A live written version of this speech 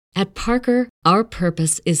At Parker, our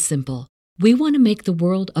purpose is simple. We want to make the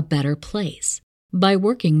world a better place by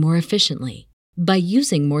working more efficiently, by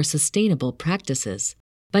using more sustainable practices,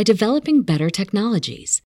 by developing better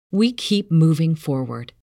technologies. We keep moving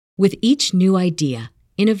forward. With each new idea,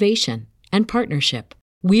 innovation, and partnership,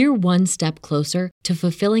 we're one step closer to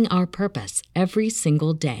fulfilling our purpose every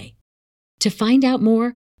single day. To find out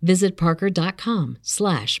more, visit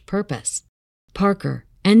parker.com/purpose. Parker,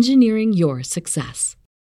 engineering your success.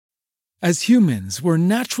 As humans, we're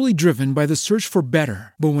naturally driven by the search for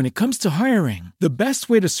better. But when it comes to hiring, the best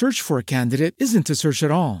way to search for a candidate isn't to search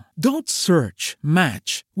at all. Don't search,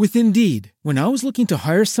 match with Indeed. When I was looking to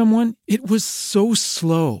hire someone, it was so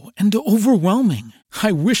slow and overwhelming.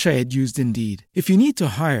 I wish I had used Indeed. If you need to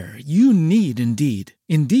hire, you need Indeed.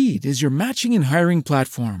 Indeed is your matching and hiring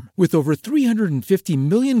platform with over 350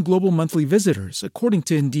 million global monthly visitors, according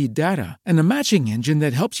to Indeed data, and a matching engine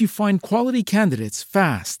that helps you find quality candidates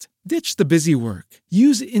fast. Ditch the busy work.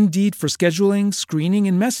 Use Indeed for scheduling, screening,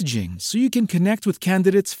 and messaging so you can connect with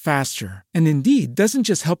candidates faster. And Indeed doesn't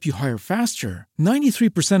just help you hire faster.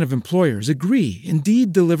 93% of employers agree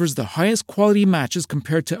Indeed delivers the highest quality matches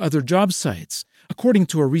compared to other job sites, according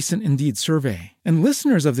to a recent Indeed survey. And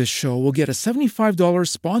listeners of this show will get a $75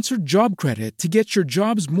 sponsored job credit to get your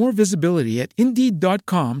jobs more visibility at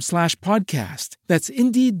Indeed.com/podcast. That's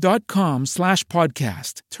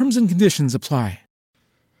Indeed.com/podcast. Terms and conditions apply.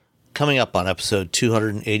 Coming up on episode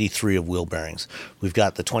 283 of Wheel Bearings, we've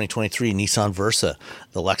got the 2023 Nissan Versa,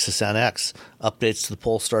 the Lexus NX, updates to the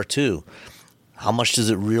Polestar 2. How much does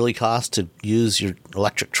it really cost to use your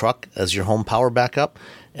electric truck as your home power backup?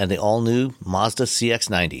 And the all-new Mazda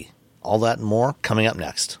CX-90. All that and more coming up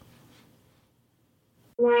next.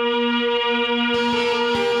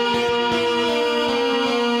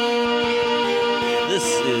 This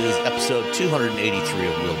is episode 283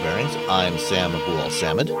 of Wheel Bearings. I'm Sam Abu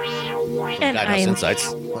Al-Samad from Guidehouse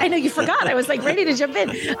Insights. I know you forgot. I was like ready to jump in.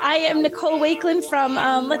 I am Nicole Wakeland from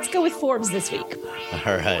Let's Go with Forbes this week.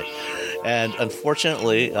 All right. And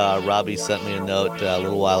unfortunately, Robbie sent me a note a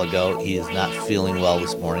little while ago. He is not feeling well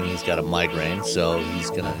this morning. He's got a migraine, so he's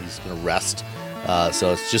gonna rest.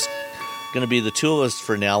 So it's just going to be the two of us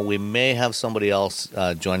for now. We may have somebody else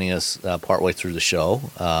joining us partway through the show.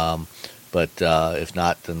 But if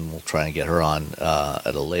not, then we'll try and get her on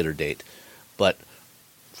at a later date. But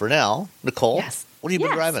for now, Nicole, Yes. What have you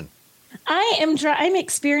been driving? I'm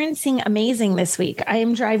experiencing amazing this week. I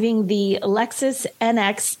am driving the Lexus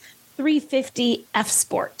NX 350 F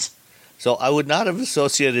Sport. So I would not have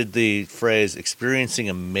associated the phrase experiencing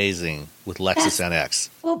amazing with Lexus NX.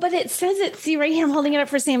 Well, but it says it. See right here, I'm holding it up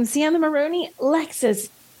for Sam. See on the Maroni? Lexus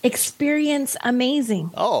experience amazing.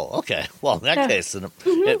 Oh, okay. Well, in that case,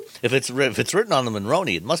 if it's written on the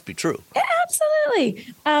Monroney, it must be true. Absolutely.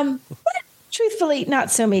 But truthfully, not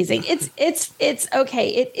so amazing. It's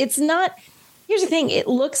okay. It's not. Here's the thing. It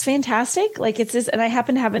looks fantastic. Like it's this, and I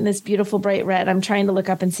happen to have it in this beautiful bright red. I'm trying to look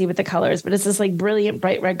up and see what the color is, but it's this like brilliant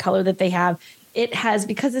bright red color that they have. It has,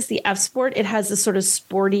 because it's the F Sport, it has this sort of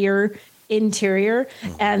sportier interior,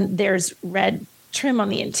 and there's red trim on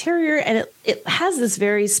the interior, and it has this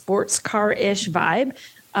very sports car-ish vibe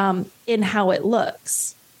in how it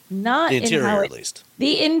looks. Not the interior, in how at least.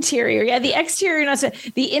 The interior, yeah. The exterior, not so.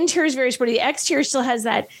 The interior is very sporty. The exterior still has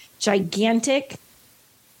that gigantic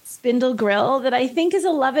spindle grille that I think is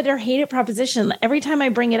a love it or hate it proposition. Every time I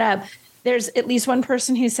bring it up, there's at least one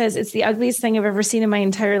person who says it's the ugliest thing I've ever seen in my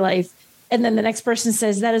entire life, and then the next person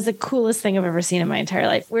says that is the coolest thing I've ever seen in my entire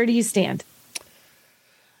life. Where do you stand?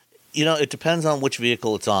 You know, it depends on which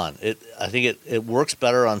vehicle it's on. I think it works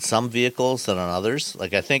better on some vehicles than on others.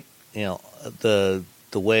 Like I think, you know, the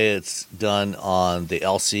way it's done on the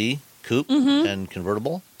LC coupe and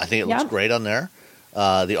convertible, I think it looks great on there.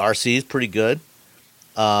 The RC is pretty good.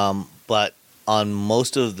 But on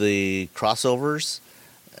most of the crossovers,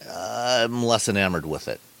 I'm less enamored with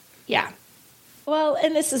it. Yeah. Well,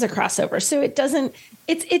 and this is a crossover, so it just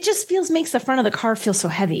makes the front of the car feel so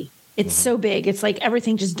heavy. It's so big. It's like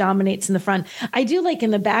everything just dominates in the front. I do like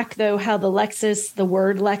in the back, though, how the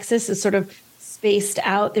word Lexus is sort of spaced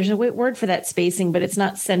out. There's a word for that spacing, but it's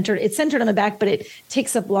not centered. It's centered on the back, but it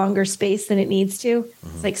takes up longer space than it needs to.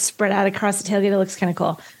 It's like spread out across the tailgate. It looks kind of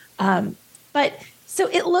cool. But so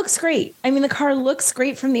it looks great. I mean, the car looks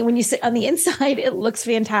great when you sit on the inside, it looks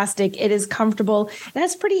fantastic. It is comfortable. It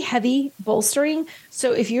has pretty heavy bolstering.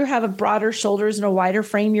 So if you have a broader shoulders and a wider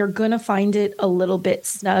frame, you're going to find it a little bit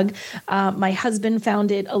snug. My husband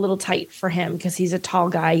found it a little tight for him because he's a tall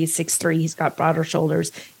guy. He's 6'3". He's got broader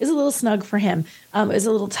shoulders. It's a little snug for him. It was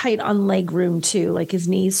a little tight on leg room too. Like his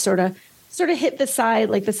knees sort of sort of hit the side,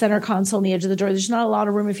 like the center console on the edge of the door. There's not a lot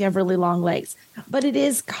of room if you have really long legs, but it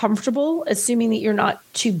is comfortable, assuming that you're not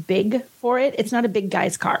too big for it. It's not a big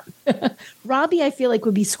guy's car. Robbie, I feel like,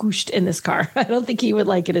 would be squished in this car. I don't think he would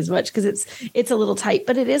like it as much because it's a little tight,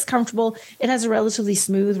 but it is comfortable. It has a relatively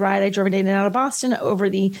smooth ride. I drove it in and out of Boston over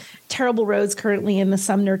the terrible roads currently in the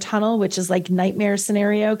Sumner Tunnel, which is like nightmare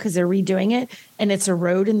scenario because they're redoing it, and it's a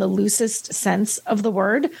road in the loosest sense of the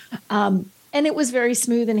word. And it was very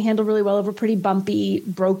smooth and handled really well over pretty bumpy,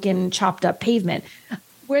 broken, chopped up pavement.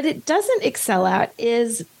 Where it doesn't excel at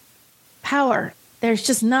is power. There's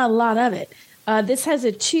just not a lot of it. This has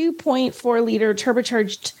a 2.4 liter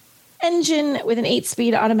turbocharged engine with an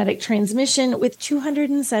 8-speed automatic transmission with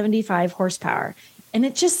 275 horsepower. And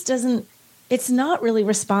it just doesn't, it's not really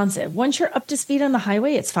responsive. Once you're up to speed on the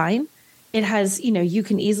highway, it's fine. It has, you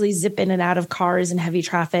can easily zip in and out of cars and heavy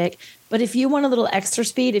traffic. But if you want a little extra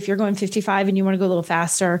speed, if you're going 55 and you want to go a little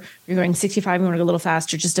faster, you're going 65 and you want to go a little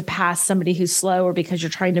faster just to pass somebody who's slow or because you're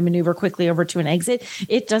trying to maneuver quickly over to an exit,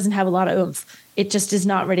 it doesn't have a lot of oomph. It just is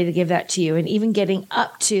not ready to give that to you. And even getting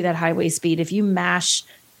up to that highway speed, if you mash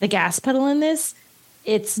the gas pedal in this,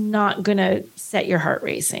 it's not going to set your heart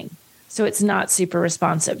racing. So it's not super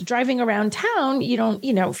responsive. Driving around town, you don't,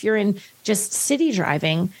 if you're in just city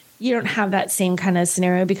driving, you don't have that same kind of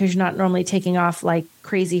scenario because you're not normally taking off like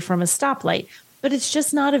crazy from a stoplight. But it's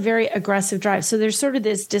just not a very aggressive drive. So there's sort of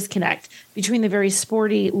this disconnect between the very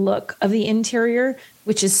sporty look of the interior,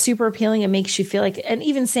 which is super appealing and makes you feel like, and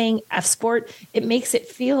even saying F Sport, it makes it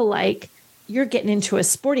feel like you're getting into a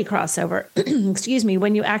sporty crossover. Excuse me,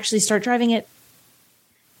 when you actually start driving it,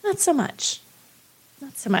 not so much.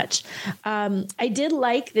 Not so much. I did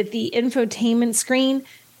like that the infotainment screen,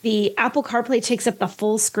 the Apple CarPlay takes up the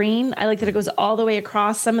full screen. I like that it goes all the way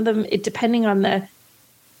across. Some of them, depending on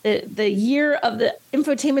the year of the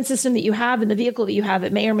infotainment system that you have and the vehicle that you have,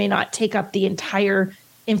 it may or may not take up the entire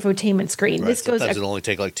infotainment screen. Right. This goes. Sometimes it'll only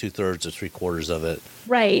take like 2/3 or 3/4 of it.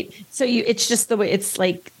 Right. So it's just the way it's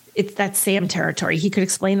like. It's that Sam territory. He could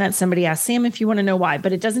explain that. Somebody asked Sam if you want to know why,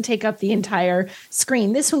 but it doesn't take up the entire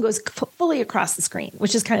screen. This one goes fully across the screen,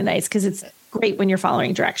 which is kind of nice because it's great when you're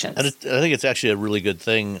following directions. And I think it's actually a really good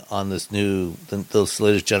thing on this those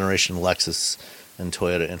latest generation Lexus and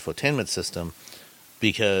Toyota infotainment system,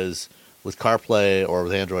 because with CarPlay or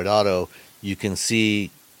with Android Auto, you can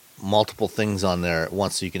see multiple things on there at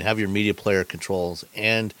once. So you can have your media player controls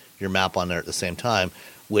and your map on there at the same time,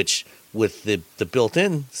 which with the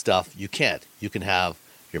built-in stuff, you can't. You can have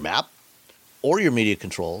your map or your media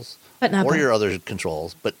controls or your other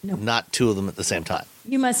controls, but not two of them at the same time.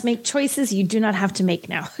 You must make choices you do not have to make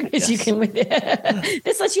now. Because you can.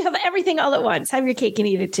 This lets you have everything all at once. Have your cake and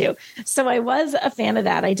eat it too. So I was a fan of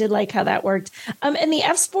that. I did like how that worked. And the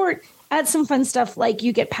F Sport adds some fun stuff, like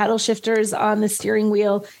you get paddle shifters on the steering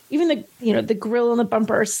wheel. Even the grill and the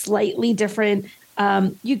bumper are slightly different.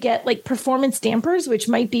 You get like performance dampers, which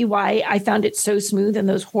might be why I found it so smooth in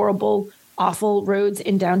those horrible, awful roads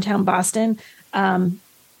in downtown Boston. You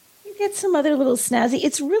get some other little snazzy.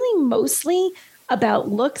 It's really mostly about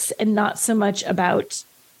looks and not so much about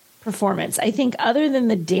performance. I think other than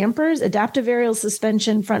the dampers, adaptive variable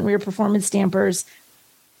suspension, front and rear performance dampers,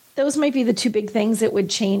 those might be the two big things that would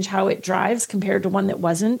change how it drives compared to one that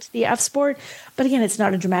wasn't the F Sport. But again, it's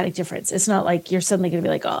not a dramatic difference. It's not like you're suddenly going to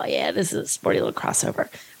be like, oh yeah, this is a sporty little crossover.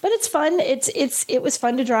 But it's fun. It was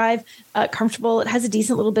fun to drive, comfortable. It has a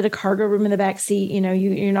decent little bit of cargo room in the back seat.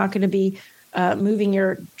 You're not going to be moving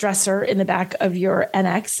your dresser in the back of your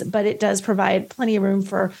NX, but it does provide plenty of room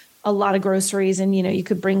for a lot of groceries. And, you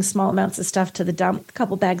could bring small amounts of stuff to the dump. A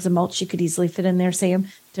couple bags of mulch you could easily fit in there, Sam.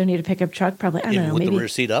 Don't need a pickup truck. Probably, I don't know. With maybe the rear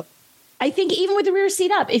seat up? I think even with the rear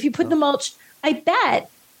seat up, if you put the mulch, I bet.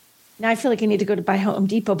 Now I feel like I need to go to buy Home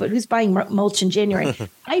Depot, but who's buying mulch in January?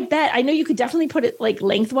 I know you could definitely put it like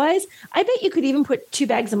lengthwise. I bet you could even put 2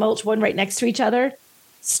 bags of mulch, one right next to each other,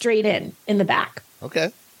 straight in the back.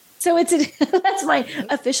 Okay. So that's my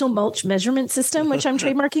official mulch measurement system, which I'm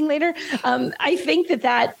trademarking later. I think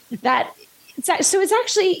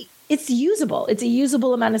it's usable. It's a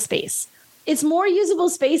usable amount of space. It's more usable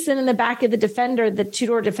space than in the back of the Defender, the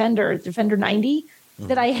 2-door Defender 90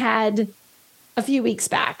 that I had a few weeks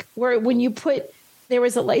back, where there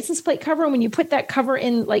was a license plate cover, and when you put that cover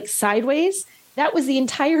in like sideways, that was the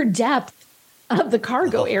entire depth of the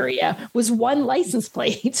cargo area was one license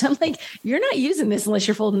plate. I'm like, you're not using this unless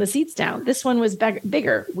you're folding the seats down. This one was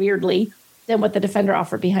bigger, weirdly, than what the Defender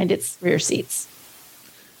offered behind its rear seats.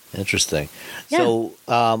 Interesting. Yeah. So,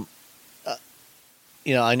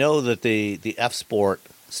 I know that the F Sport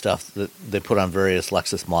stuff that they put on various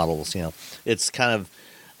Lexus models, it's kind of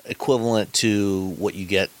equivalent to what you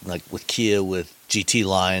get like with Kia with GT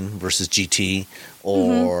line versus GT,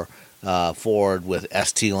 or Ford with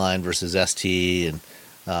ST line versus ST, and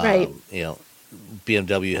Right.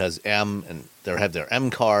 BMW has M, and they have their M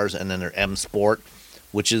cars, and then their M Sport,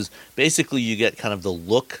 which is basically you get kind of the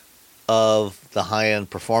look of the high-end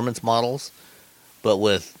performance models, but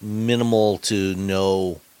with minimal to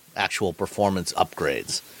no actual performance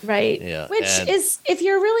upgrades. Right. Yeah, Which and- is, if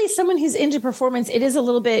you're really someone who's into performance, it is a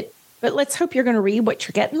little bit, but let's hope you're going to read what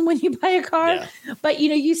you're getting when you buy a car. Yeah. But,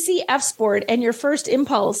 you see F Sport, and your first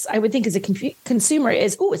impulse, I would think, as a consumer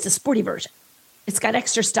is, oh, it's a sporty version. It's got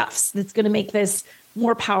extra stuffs that's going to make this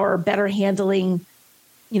more power, better handling,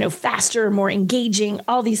 faster, more engaging,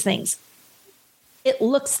 all these things. It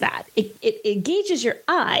looks that. It engages your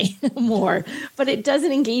eye more, but it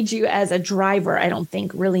doesn't engage you as a driver, I don't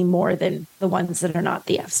think, really more than the ones that are not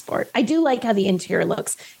the F Sport. I do like how the interior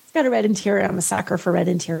looks. It's got a red interior. I'm a sucker for red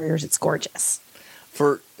interiors. It's gorgeous.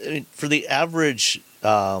 For the average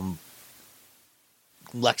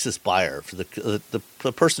Lexus buyer, for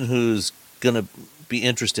the person who's going to be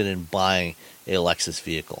interested in buying a Lexus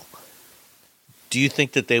vehicle, do you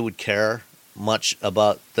think that they would care much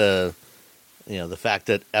about the fact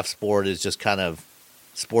that F Sport is just kind of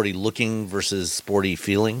sporty looking versus sporty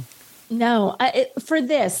feeling? No, for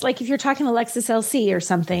this, like if you're talking a Lexus LC or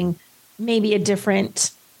something, maybe a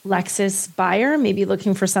different Lexus buyer, maybe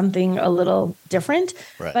looking for something a little different.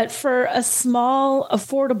 Right. But for a small,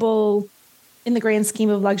 affordable, in the grand scheme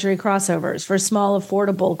of luxury crossovers, for a small,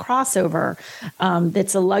 affordable crossover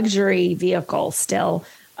that's a luxury vehicle still,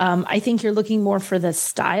 I think you're looking more for the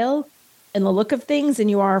style and the look of things than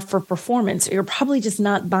you are for performance. You're probably just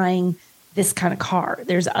not buying this kind of car.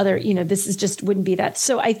 There's other, this is just wouldn't be that.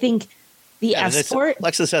 So I think the F Sport.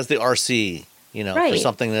 Lexus has the RC, for Right.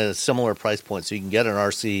 something that is similar price point. So you can get an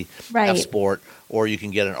RC Right. F Sport, or you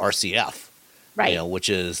can get an RCF, Right. which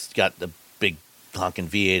is got the big honking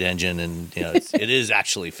V8 engine, and it is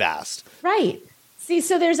actually fast. Right. See,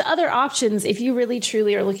 so there's other options. If you really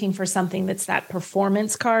truly are looking for something that's that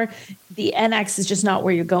performance car, the NX is just not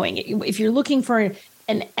where you're going. If you're looking for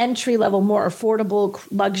an entry level, more affordable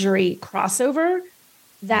luxury crossover,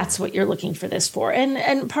 that's what you're looking for this for.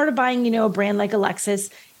 And part of buying, a brand like a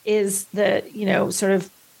Lexus is the, sort of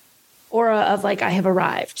aura of like, I have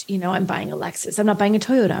arrived, I'm buying a Lexus. I'm not buying a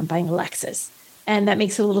Toyota, I'm buying a Lexus. And that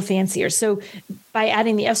makes it a little fancier. So by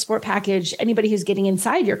adding the F Sport package, anybody who's getting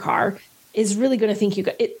inside your car is really going to think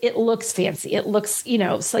it looks fancy. It looks,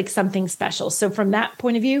 it's like something special. So from that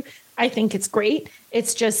point of view, I think it's great.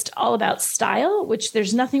 It's just all about style, which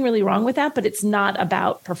there's nothing really wrong with that, but it's not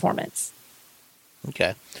about performance.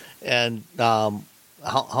 Okay. And how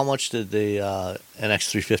much did the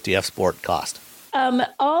NX350 F Sport cost?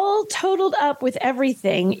 All totaled up with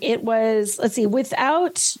everything, it was, it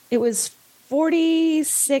was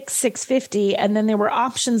 $46,650, and then there were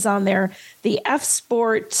options on there. The F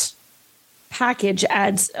Sport package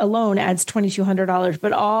adds $2,200,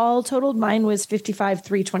 but all totaled, mine was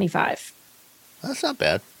 $55,325. That's not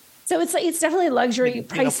bad. So it's definitely luxury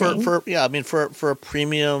pricing, for a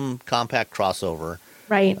premium compact crossover,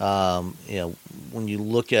 right? When you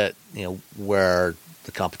look at where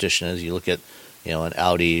the competition is, you look at an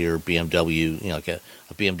Audi or BMW, like a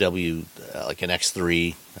BMW like an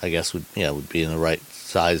X3, I guess would be in the right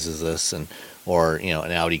size as this, or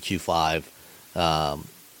an Audi Q5.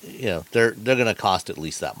 They're going to cost at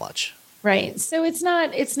least that much, right? So it's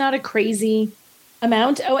not a crazy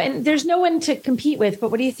amount. Oh, and there's no one to compete with.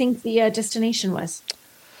 But what do you think the destination was?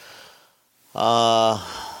 I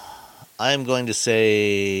am going to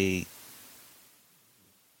say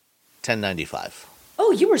 $1,095.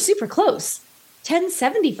 Oh, you were super close.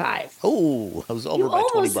 $1,075. Oh, I was over by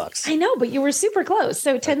 $20. I know, but you were super close.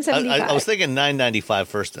 So $1,075. I was thinking $995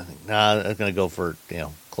 first. I think I'm going to go for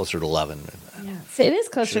closer to 11. Yeah, so it is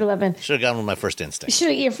closer to 11. Should have gone with my first instinct.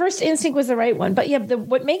 Your first instinct was the right one, but yeah,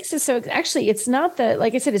 what makes it so actually it's not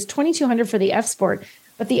like I said, it's $2,200 for the F Sport,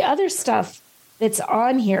 but the other stuff that's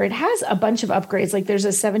on here, it has a bunch of upgrades. Like there's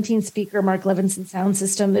a 17 speaker Mark Levinson sound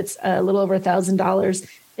system that's a little over $1,000.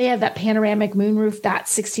 They have that panoramic moonroof,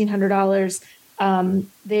 that's $1,600.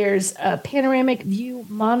 There's a panoramic view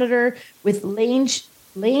monitor with lane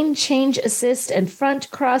change assist and front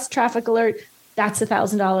cross traffic alert. That's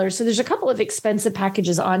 $1,000. So there's a couple of expensive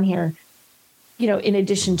packages on here, in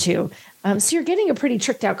addition to. So you're getting a pretty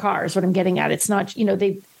tricked out car is what I'm getting at. It's not,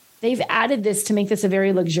 they've added this to make this a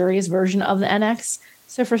very luxurious version of the NX.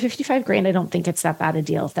 So for $55,000, I don't think it's that bad a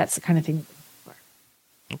deal if that's the kind of thing you're looking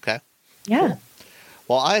for. Okay. Yeah. Cool.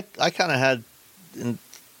 Well, I kind of had in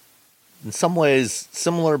some ways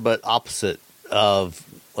similar but opposite of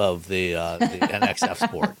the NX F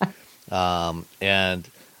Sport, and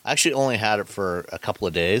I actually only had it for a couple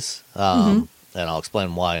of days, and I'll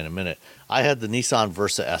explain why in a minute. I had the Nissan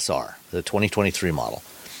Versa SR, the 2023 model.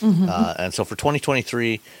 And so for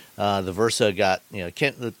 2023, the Versa got,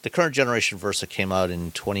 the current generation Versa came out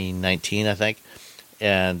in 2019, I think.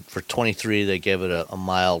 And for 23, they gave it a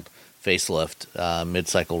mild facelift,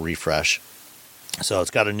 mid-cycle refresh. So it's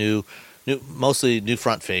got a mostly new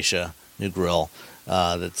front fascia, new grille.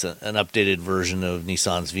 That's an updated version of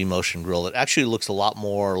Nissan's V-Motion grille. It actually looks a lot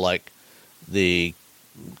more like the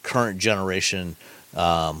current generation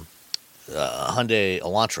Hyundai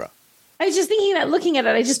Elantra. I was just thinking that, looking at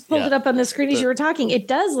it, I just pulled it up on the screen as you were talking. It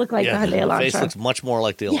does look like the Hyundai Elantra. The face looks much more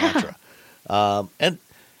like the Elantra. And,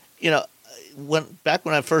 back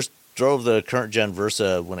when I first drove the current gen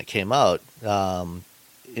Versa when it came out,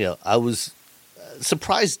 I was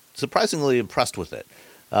surprisingly impressed with it.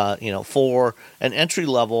 For an entry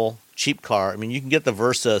level cheap car, I mean, you can get the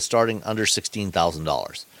Versa starting under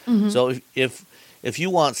 $16,000. So if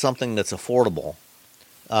you want something that's affordable,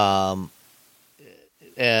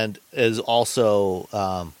 and is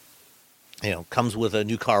also, comes with a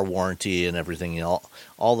new car warranty and everything,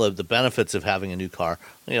 all the benefits of having a new car,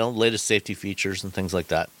 latest safety features and things like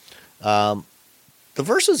that. The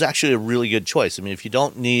Versa is actually a really good choice. I mean, if you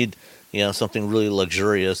don't need, something really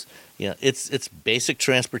luxurious, it's basic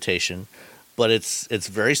transportation, but it's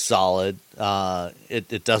very solid.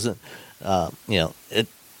 It doesn't,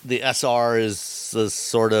 the SR is the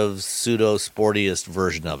sort of pseudo sportiest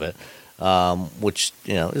version of it, which,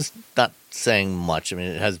 is not saying much. I mean,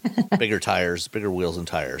 it has bigger tires, bigger wheels and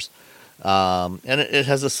tires. And it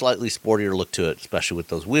has a slightly sportier look to it, especially with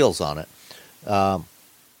those wheels on it.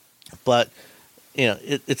 But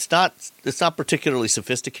it's not particularly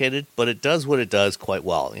sophisticated, but it does what it does quite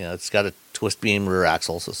well. It's got a twist beam rear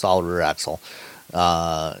axle, so solid rear axle.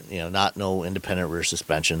 No independent rear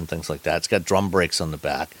suspension, things like that. It's got drum brakes on the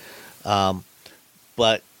back,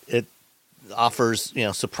 but it offers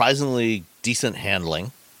surprisingly decent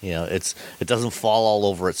handling. It doesn't fall all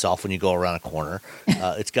over itself when you go around a corner.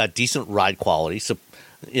 It's got decent ride quality. So,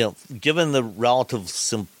 given the relative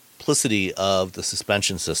simplicity of the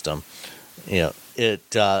suspension system, it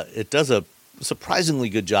does a surprisingly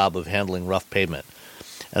good job of handling rough pavement.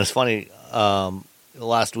 And it's funny,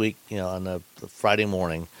 last week, on the Friday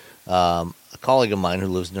morning, a colleague of mine who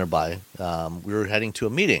lives nearby, we were heading to a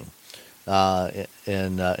meeting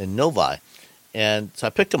in Novi. And so I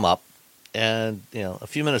picked him up, and, a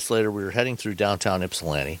few minutes later, we were heading through downtown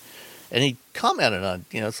Ypsilanti, and he commented on,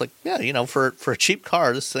 it's like, for a cheap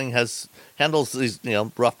car, this thing handles these,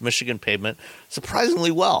 rough Michigan pavement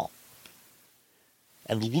surprisingly well.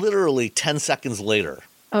 And literally 10 seconds later,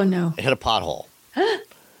 oh no, it hit a pothole.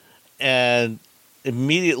 And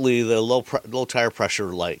immediately the low tire pressure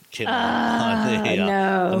light came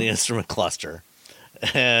on the instrument cluster,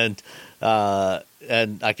 and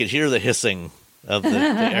I could hear the hissing of the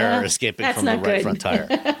air escaping from the right front tire.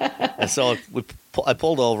 And so I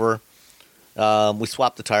pulled over. We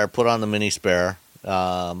swapped the tire, put on the mini spare,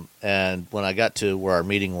 and when I got to where our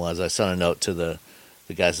meeting was, I sent a note to the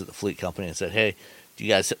guys at the fleet company and said, "Hey, do you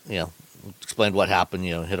guys, explained what happened?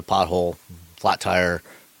 Hit a pothole, flat tire,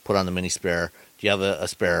 put on the mini spare. Do you have a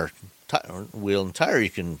spare wheel and tire you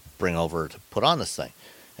can bring over to put on this thing?"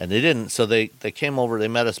 And they didn't, so they came over. They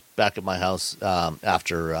met us back at my house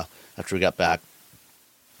after we got back,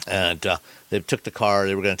 and they took the car.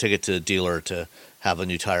 They were going to take it to the dealer to have a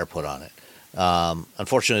new tire put on it.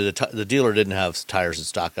 Unfortunately, the dealer didn't have tires in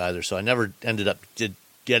stock either, so I never ended up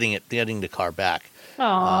getting the car back.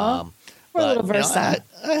 Aww. Poor little Versa.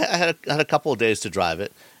 I had a couple of days to drive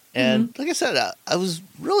it, and like I said, I was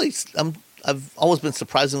really I've always been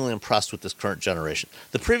surprisingly impressed with this current generation.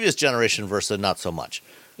 The previous generation Versa, not so much.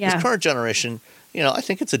 Yeah. This current generation, I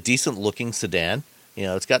think it's a decent looking sedan.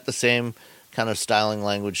 It's got the same kind of styling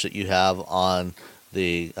language that you have on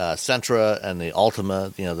the Sentra and the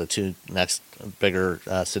Altima. The two next bigger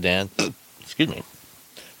sedans. Excuse me.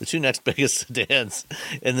 The two next biggest sedans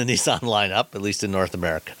in the Nissan lineup, at least in North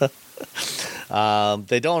America.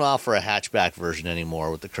 They don't offer a hatchback version anymore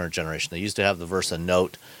with the current generation. They used to have the Versa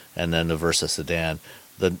Note and then the Versa sedan.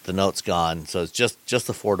 The Note's gone, so it's just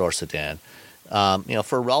the four-door sedan.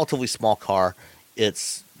 For a relatively small car,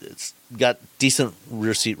 it's got decent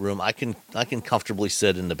rear seat room. I can comfortably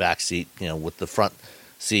sit in the back seat, with the front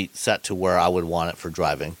seat set to where I would want it for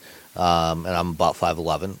driving. And I'm about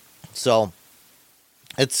 5'11", so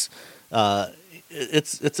it's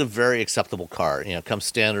a very acceptable car. It comes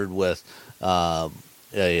standard with a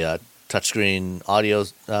touchscreen audio,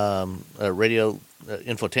 radio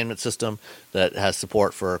infotainment system that has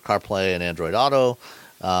support for CarPlay and Android Auto.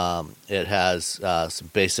 It has some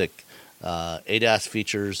basic ADAS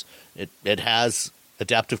features. It has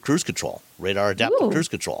adaptive cruise control, radar adaptive cruise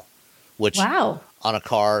control, which on a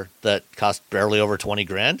car that costs barely over 20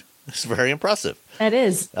 grand is very impressive. That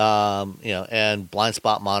is. And blind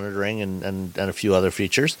spot monitoring and a few other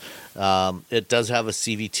features. It does have a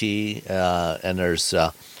CVT, and there's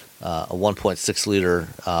a 1.6 liter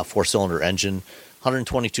 4-cylinder engine,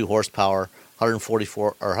 122 horsepower,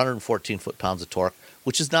 114 foot-pounds of torque,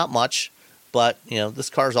 which is not much, but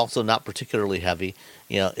this car is also not particularly heavy.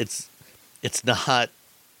 It's not,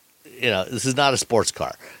 this is not a sports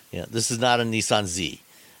car. This is not a Nissan Z.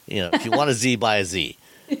 If you want a Z, buy a Z.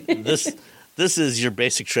 This is your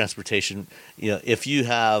basic transportation. If you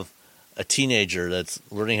have a teenager that's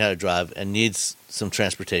learning how to drive and needs some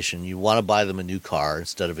transportation, you want to buy them a new car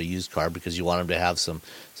instead of a used car because you want them to have some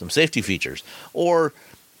safety features. Or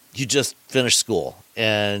you just finished school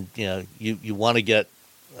and you want to get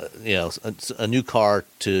a new car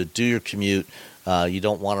to do your commute. You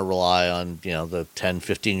don't want to rely on the 10,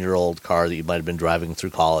 15-year-old car that you might have been driving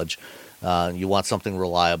through college. You want something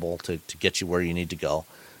reliable to get you where you need to go.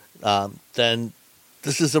 Then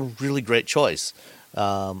this is a really great choice.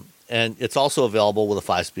 And it's also available with a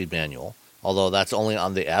 5-speed manual, although that's only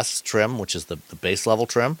on the S trim, which is the base level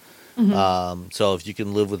trim. Mm-hmm. So if you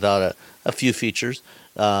can live without a few features,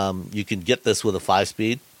 you can get this with a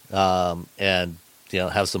 5-speed and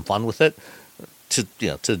have some fun with it. To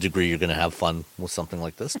the degree you're going to have fun with something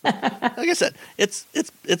like this. But like I said, it's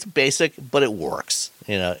basic, but it works.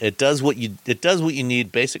 It does what you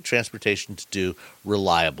need basic transportation to do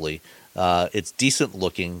reliably. It's decent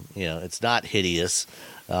looking. It's not hideous.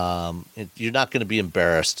 You're not going to be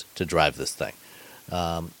embarrassed to drive this thing.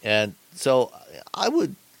 And so I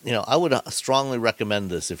would strongly recommend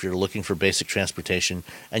this if you're looking for basic transportation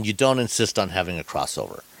and you don't insist on having a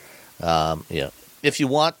crossover. If you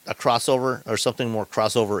want a crossover or something more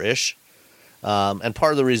crossover-ish, and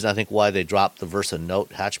part of the reason I think why they dropped the Versa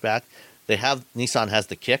Note hatchback, Nissan has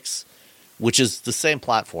the Kicks, which is the same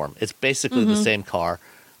platform. It's basically the same car,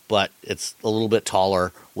 but it's a little bit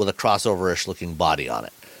taller with a crossover-ish looking body on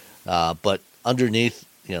it. But underneath,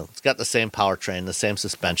 it's got the same powertrain, the same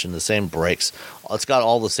suspension, the same brakes. It's got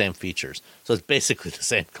all the same features. So it's basically the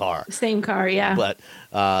same car. Same car, yeah. But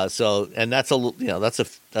and that's a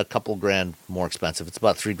couple grand more expensive. It's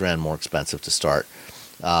about $3,000 more expensive to start.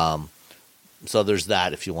 So there's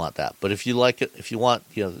that if you want that. But if you like it, if you want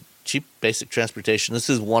cheap basic transportation, this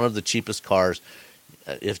is one of the cheapest cars,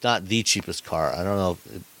 if not the cheapest car. I don't know.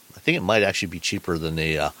 I think it might actually be cheaper than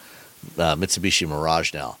the Mitsubishi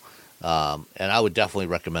Mirage now. And I would definitely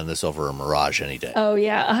recommend this over a Mirage any day. Oh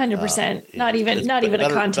yeah, 100%. Not even a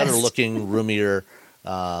contest. Better looking, roomier.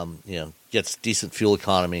 Gets decent fuel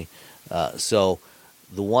economy. So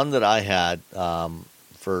the one that I had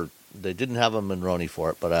they didn't have a Monroney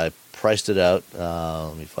for it, but I priced it out.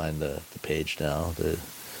 Let me find the page now.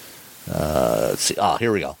 Let's see.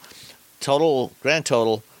 Here we go. Grand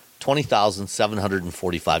total.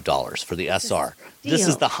 $20,745 for the SR. This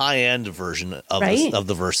is the high-end version of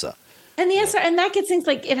the Versa. And the SR, and that gets things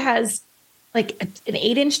like it has like an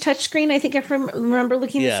 8-inch touchscreen. I think I remember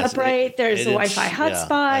looking this up right. There's a Wi-Fi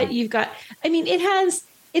hotspot. Yeah. You've got,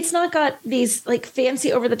 it's not got these like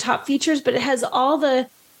fancy over-the-top features, but it has all the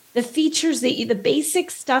features the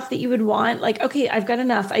basic stuff that you would want. Like, okay, I've got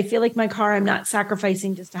enough. I feel like my car, I'm not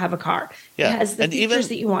sacrificing just to have a car. Yeah. It has the features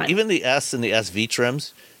that you want. Even the S and the SV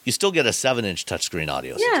trims, you still get a 7-inch touchscreen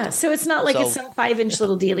audio system. Yeah, so it's not like it's some 5-inch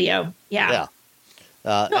little dealio. Yeah.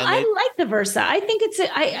 I like the Versa. I think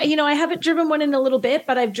I haven't driven one in a little bit,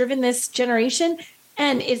 but I've driven this generation,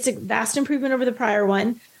 and it's a vast improvement over the prior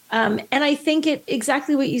one. And I think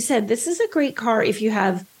exactly what you said. This is a great car if you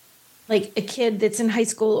have like a kid that's in high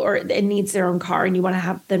school and needs their own car, and you want to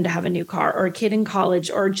have them to have a new car, or a kid in college,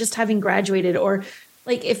 or just having graduated, or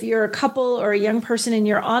like if you're a couple or a young person and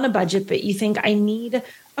you're on a budget, but you think I need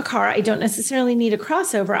a car. I don't necessarily need a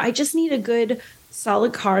crossover. I just need a good,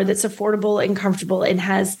 solid car that's affordable and comfortable and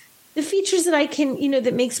has the features that I can,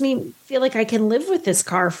 that makes me feel like I can live with this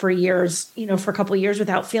car for years, for a couple of years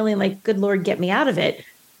without feeling like, good Lord, get me out of it.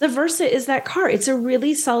 The Versa is that car. It's a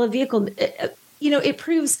really solid vehicle. It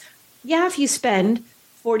proves, if you spend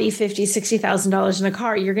 $40,000, $50,000, $60,000 in a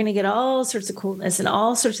car, you're going to get all sorts of coolness and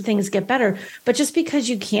all sorts of things get better. But just because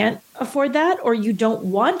you can't afford that, or you don't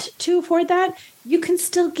want to afford that, you can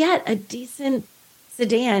still get a decent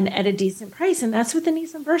sedan at a decent price. And that's what the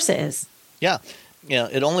Nissan Versa is. Yeah.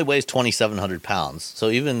 It only weighs 2,700 pounds. So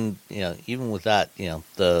even with that,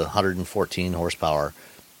 the 114 horsepower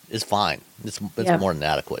is fine. It's more than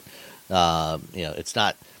adequate. It's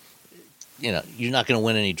not, you're not going to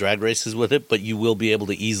win any drag races with it, but you will be able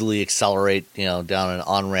to easily accelerate, down an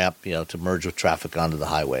on-ramp, to merge with traffic onto the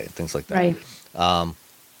highway and things like that. Right.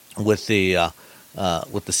 With the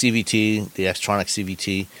CVT, the Xtronic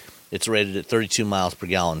CVT, it's rated at 32 miles per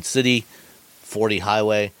gallon city, 40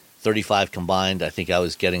 highway, 35 combined. I think I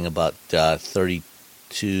was getting about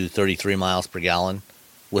 32, 33 miles per gallon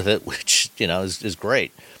with it, which, is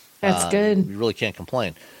great. That's good. You really can't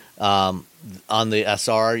complain. On the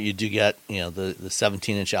SR, you do get, the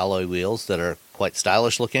 17-inch alloy wheels that are quite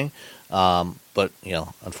stylish looking. But,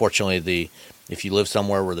 unfortunately, if you live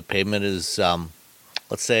somewhere where the pavement is,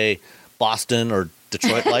 let's say, Boston or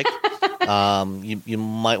Detroit-like, you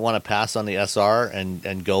might want to pass on the SR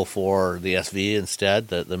and go for the SV instead,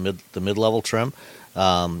 the mid-level trim.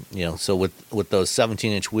 So with those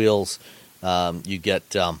 17-inch wheels, you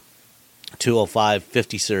get 205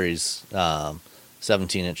 50 series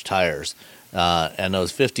 17-inch tires, and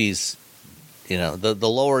those 50s, the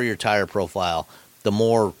lower your tire profile, the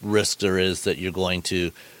more risk there is that you're going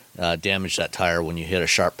to damage that tire when you hit a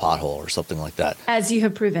sharp pothole or something like that. As you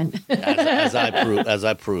have proven. as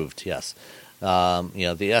I proved, yes. The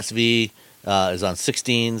SV is on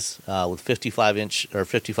 16s with 55-inch or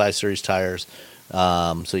 55 series tires,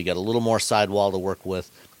 so you got a little more sidewall to work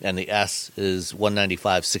with. And the S is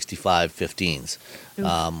 195 65 15s,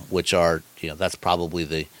 which are, that's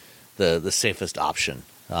probably the safest option.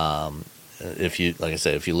 If you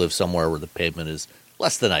live somewhere where the pavement is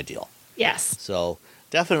less than ideal. Yes. So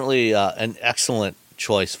definitely an excellent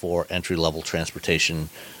choice for entry-level transportation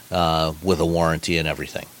with a warranty and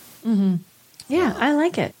everything. Mm-hmm. Yeah, I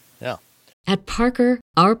like it. Yeah. At Parker,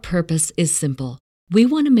 our purpose is simple. We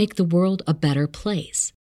want to make the world a better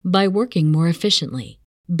place by working more efficiently,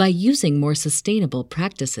 by using more sustainable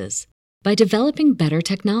practices, by developing better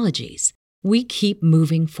technologies. We keep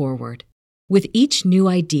moving forward. With each new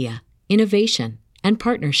idea, innovation, and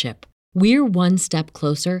partnership, we're one step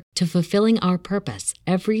closer to fulfilling our purpose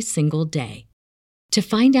every single day. To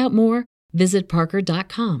find out more, visit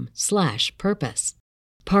parker.com/purpose.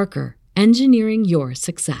 Parker, engineering your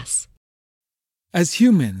success. As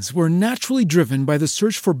humans, we're naturally driven by the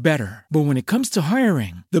search for better. But when it comes to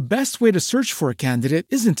hiring, the best way to search for a candidate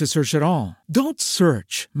isn't to search at all. Don't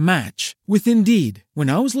search, match with Indeed. When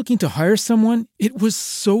I was looking to hire someone, it was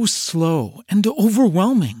so slow and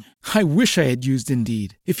overwhelming. I wish I had used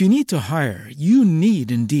Indeed. If you need to hire, you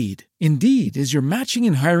need Indeed. Indeed is your matching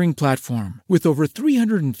and hiring platform with over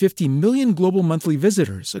 350 million global monthly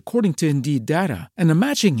visitors, according to Indeed data, and a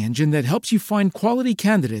matching engine that helps you find quality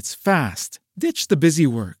candidates fast. Ditch the busy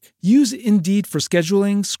work. Use Indeed for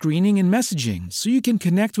scheduling, screening, and messaging so you can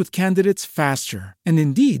connect with candidates faster. And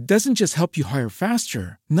Indeed doesn't just help you hire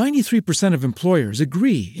faster. 93% of employers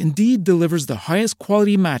agree Indeed delivers the highest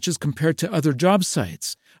quality matches compared to other job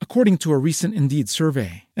sites, according to a recent Indeed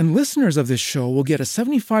survey. And listeners of this show will get a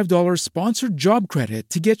 $75 sponsored job credit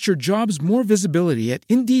to get your jobs more visibility at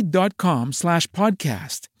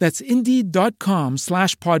Indeed.com/podcast. That's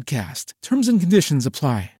Indeed.com/podcast. Terms and conditions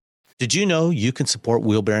apply. Did you know you can support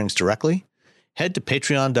Wheel Bearings directly? Head to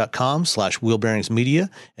patreon.com/wheelbearingsmedia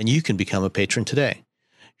and you can become a patron today.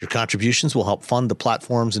 Your contributions will help fund the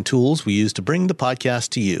platforms and tools we use to bring the podcast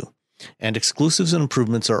to you. And exclusives and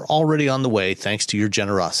improvements are already on the way thanks to your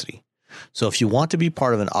generosity. So if you want to be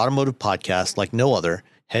part of an automotive podcast like no other,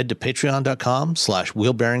 head to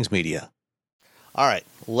patreon.com/wheelbearingsmedia. All right,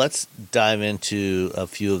 let's dive into a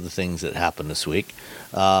few of the things that happened this week.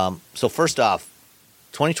 So first off,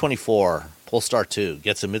 2024 Polestar 2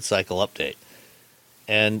 gets a mid-cycle update.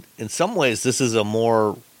 And in some ways, this is a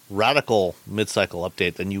more radical mid-cycle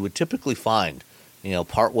update than you would typically find,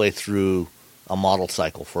 partway through a model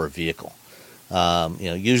cycle for a vehicle.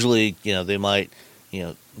 Usually, they might,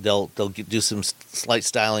 they'll do some slight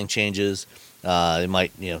styling changes. They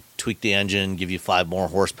might, tweak the engine, give you 5 more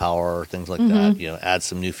horsepower or things like that, add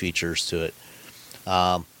some new features to it.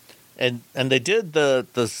 And they did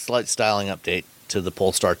the slight styling update to the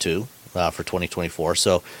Polestar 2 for 2024.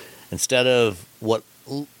 So instead of what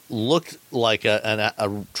looked like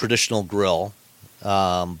a traditional grille,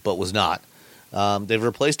 but was not, they've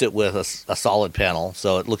replaced it with a solid panel.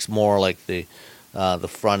 So it looks more like the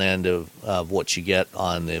front end of what you get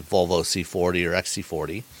on the Volvo C40 or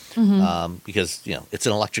XC40, because it's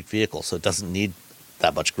an electric vehicle, so it doesn't need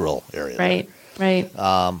that much grille area. Right.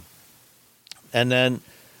 And then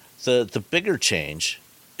the bigger change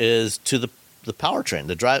is to the powertrain,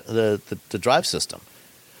 the drive system.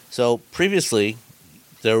 So previously,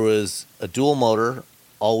 there was a dual motor,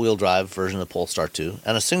 all-wheel drive version of the Polestar 2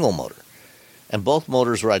 and a single motor. And both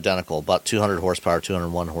motors were identical, about 200 horsepower,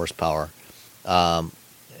 201 horsepower.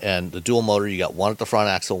 and the dual motor, you got one at the front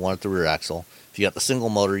axle, one at the rear axle. If you got the single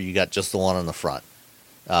motor, you got just the one on the front,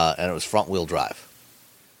 and it was front wheel drive.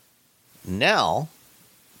 Now,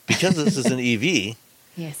 because this is an EV,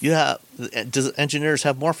 yes. Engineers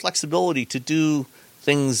have more flexibility to do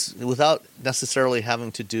things without necessarily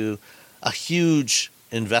having to do a huge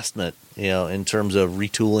investment, in terms of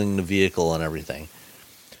retooling the vehicle and everything.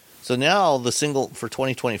 So now for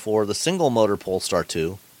 2024, the single motor Polestar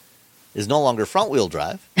 2 is no longer front wheel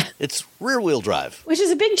drive; it's rear wheel drive, which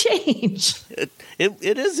is a big change. It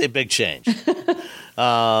is a big change,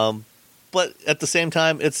 but at the same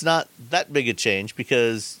time, it's not that big a change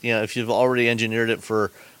because if you've already engineered it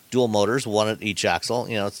for dual motors, one at each axle,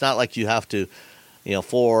 it's not like you have to,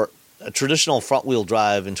 for a traditional front wheel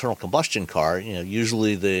drive internal combustion car,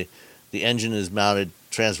 usually the engine is mounted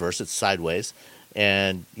transverse, it's sideways.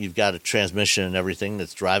 And you've got a transmission and everything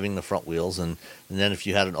that's driving the front wheels. And then if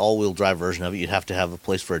you had an all-wheel drive version of it, you'd have to have a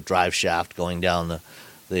place for a drive shaft going down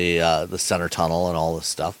the center tunnel and all this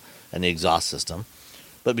stuff and the exhaust system.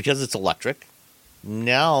 But because it's electric,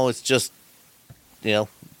 now it's just, you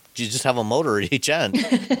just have a motor at each end.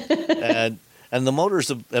 and the motors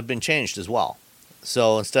have been changed as well.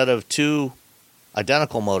 So instead of two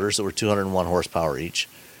identical motors that were 201 horsepower each,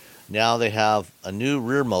 now they have a new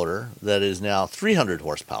rear motor that is now 300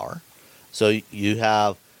 horsepower. So you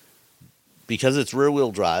have, because it's rear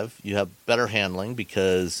wheel drive, you have better handling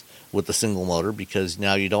with the single motor, because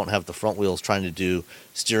now you don't have the front wheels trying to do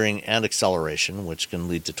steering and acceleration, which can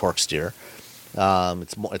lead to torque steer.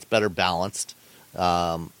 It's better balanced.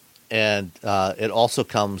 And it also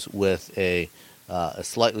comes with a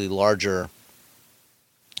slightly larger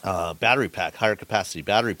battery pack, higher capacity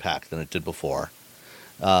battery pack than it did before.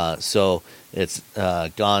 So it's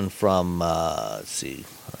gone from, let's see,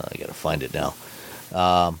 I got to find it now.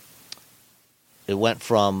 It went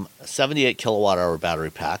from a 78 kilowatt hour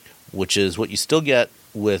battery pack, which is what you still get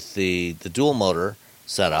with the dual motor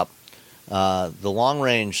setup. The long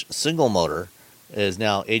range single motor is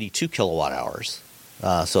now 82 kilowatt hours,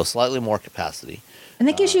 so slightly more capacity. And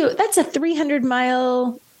that gives that's a 300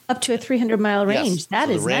 mile, up to a 300 mile range. Yes. That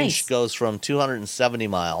so is the range nice. Goes from 270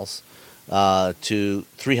 miles to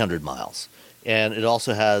 300 miles. And it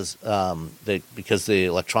also has, because the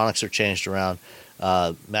electronics are changed around,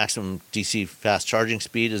 maximum DC fast charging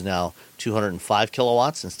speed is now 205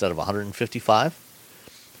 kilowatts instead of 155.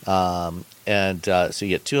 So you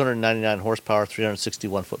get 299 horsepower,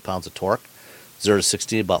 361 foot-pounds of torque, 0 to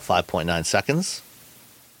 60 about 5.9 seconds.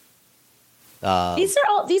 These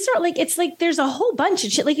are like, it's like there's a whole bunch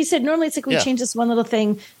of shit. Like you said, normally it's like we changed this one little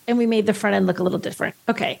thing and we made the front end look a little different.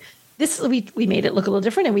 Okay. We made it look a little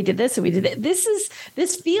different and we did this and we did it.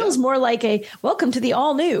 This feels more like a welcome to the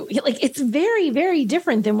all new. Like it's very, very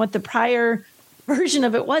different than what the prior version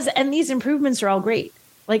of it was. And these improvements are all great.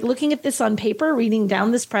 Like looking at this on paper, reading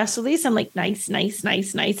down this press release, I'm like, nice,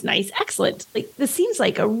 excellent. Like this seems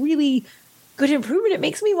like a really good improvement. It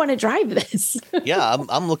makes me want to drive this. Yeah,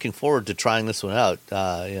 I'm looking forward to trying this one out.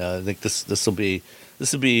 I think this will be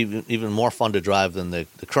even more fun to drive than the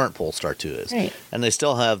current Polestar 2 is. Right. And they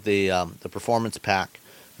still have the performance pack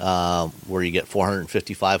where you get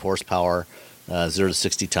 455 horsepower, 0 to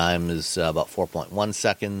 60 time is about 4.1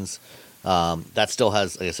 seconds. That still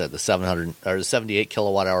has, like I said, the 78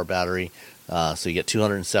 kilowatt hour battery, so you get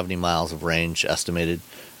 270 miles of range estimated.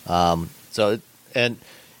 And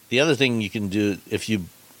the other thing you can do if you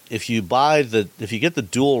get the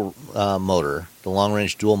dual motor, the long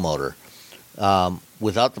range dual motor,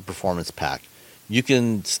 without the performance pack, you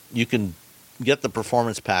can get the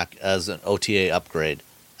performance pack as an OTA upgrade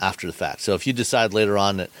after the fact. So if you decide later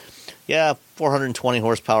on that, 420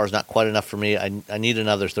 horsepower is not quite enough for me, I need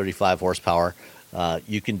another 35 horsepower,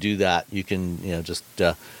 you can do that. You can just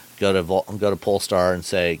go to Polestar and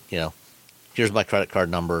say, here's my credit card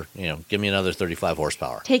number, give me another 35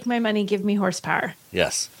 horsepower. Take my money, give me horsepower.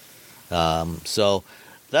 Yes. So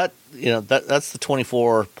that's the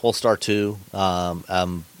 24 Polestar 2.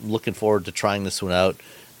 I'm looking forward to trying this one out.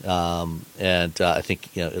 And I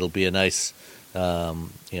think, it'll be a nice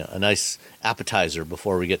appetizer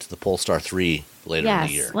before we get to the Polestar 3 later in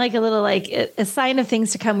the year. Like a little, a sign of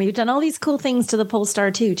things to come. We've done all these cool things to the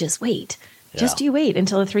Polestar 2. Just wait. Just you wait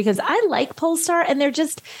until the 3 comes. I like Polestar, and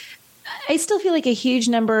I still feel like a huge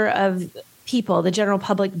number of people, the general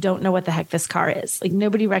public, don't know what the heck this car is. Like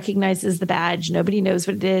nobody recognizes the badge. Nobody knows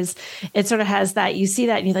what it is. It sort of has that, you see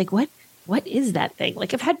that and you're like, what is that thing?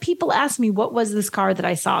 Like I've had people ask me, what was this car that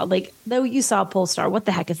I saw? Like, though you saw Polestar, what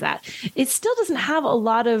the heck is that? It still doesn't have a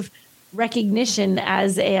lot of recognition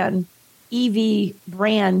as an EV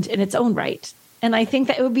brand in its own right. And I think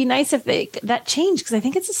that it would be nice if that changed, because I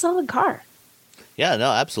think it's a solid car. Yeah,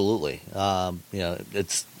 no, absolutely.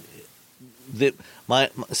 It's my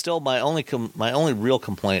only real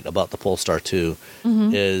complaint about the Polestar 2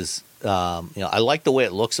 is I like the way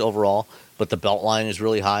it looks overall, but the belt line is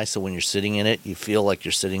really high. So when you're sitting in it, you feel like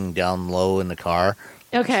you're sitting down low in the car,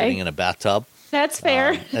 sitting in a bathtub. That's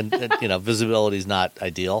fair. And visibility is not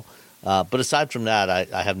ideal. But aside from that,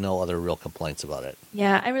 I have no other real complaints about it.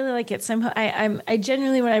 Yeah, I really like it. So I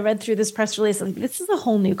genuinely, when I read through this press release, I'm like, this is a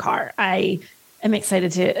whole new car. I am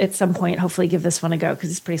excited to, at some point, hopefully give this one a go because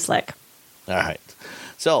it's pretty slick. All right.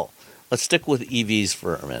 So let's stick with EVs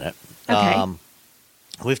for a minute. Okay.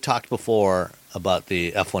 We've talked before about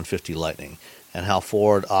the F-150 Lightning and how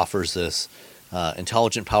Ford offers this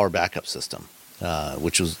intelligent power backup system,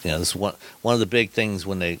 which was this one of the big things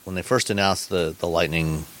when they first announced the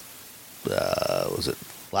Lightning. Was it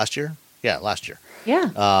last year? Yeah, last year.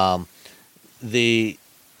 Yeah. The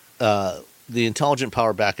intelligent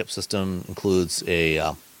power backup system includes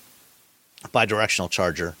a bidirectional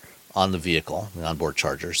charger on the vehicle, the onboard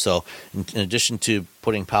charger. So in addition to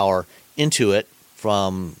putting power into it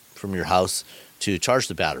from your house to charge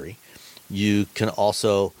the battery, you can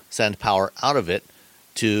also send power out of it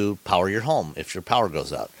to power your home if your power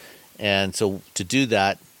goes out. And so to do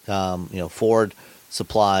that, Ford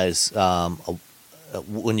supplies,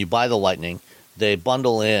 when you buy the Lightning, they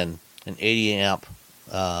bundle in an 80 amp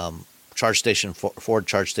charge station, Ford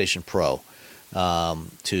Charge Station Pro,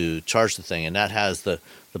 to charge the thing, and that has the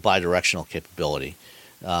bidirectional capability.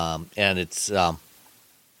 And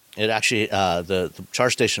it actually the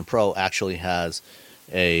Charge Station Pro actually has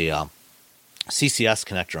a CCS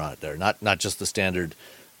connector on it there, not just the standard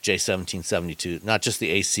J1772, not just the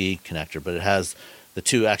AC connector, but it has the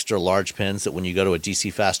two extra large pins that when you go to a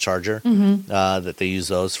DC fast charger, that they use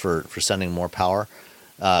those for sending more power,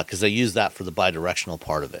 because they use that for the bidirectional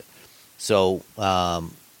part of it. So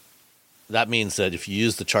that means that if you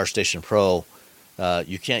use the Charge Station Pro,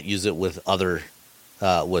 you can't use it with other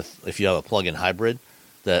if you have a plug-in hybrid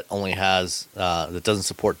that only has that doesn't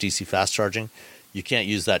support DC fast charging. You can't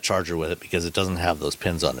use that charger with it because it doesn't have those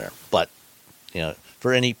pins on there. But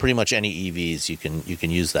for pretty much any EVs, you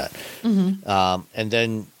can use that. And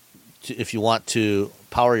then if you want to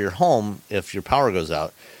power your home, if your power goes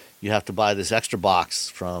out, you have to buy this extra box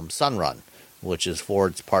from Sunrun, which is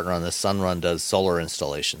Ford's partner on this. Sunrun does solar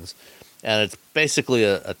installations, and it's basically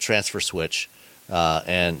a transfer switch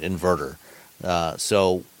and inverter.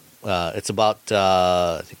 So it's about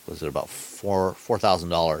I think was it about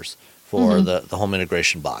 $4,000 for the home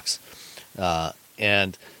integration box,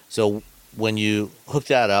 and so when you hook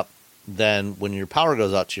that up, then when your power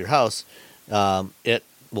goes out to your house, it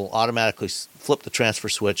will automatically flip the transfer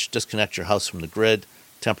switch, disconnect your house from the grid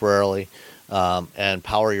temporarily, and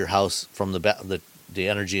power your house from the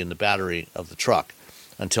energy in the battery of the truck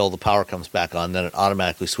until the power comes back on. Then it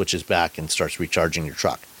automatically switches back and starts recharging your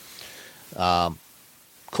truck.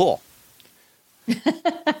 Cool.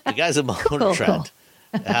 The guys at Motor Trend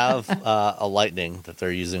have a Lightning that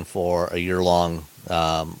they're using for a year-long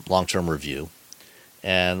long-term review.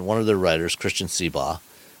 And one of their writers, Christian Seabaugh,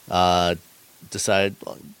 decided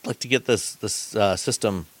I'd like to get this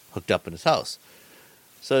system hooked up in his house.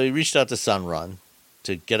 So he reached out to Sunrun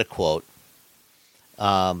to get a quote.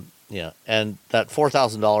 And that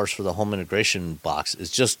 $4,000 for the home integration box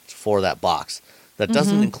is just for that box. That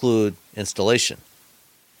doesn't include installation.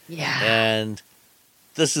 Yeah. And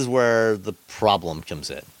this is where the problem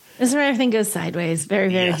comes in. This is where everything goes sideways. Very,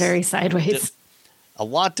 very, very sideways. A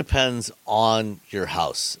lot depends on your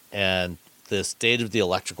house and the state of the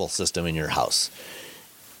electrical system in your house.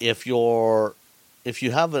 If you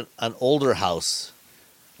have an older house,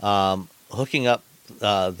 hooking up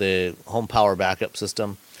the home power backup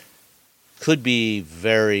system could be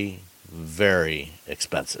very, very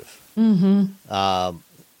expensive. And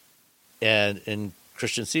in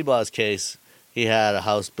Christian Seabaugh's case, he had a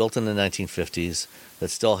house built in the 1950s that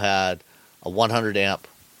still had a 100 amp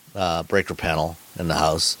breaker panel in the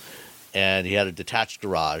house, and he had a detached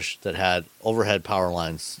garage that had overhead power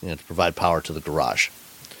lines to provide power to the garage.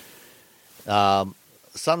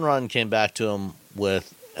 Sunrun came back to him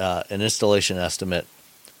with an installation estimate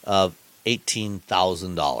of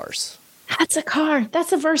 $18,000. That's a car.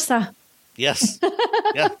 That's a Versa. Yes.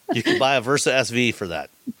 Yeah. You can buy a Versa SV for that.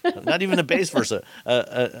 Not even a base Versa,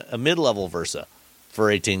 a mid-level Versa for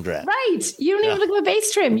 $18,000. Right. You don't even look at the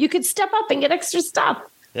base trim. You could step up and get extra stuff.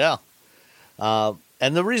 Yeah.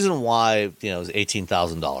 And the reason why, it was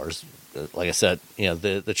 $18,000, like I said,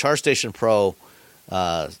 the Charge Station Pro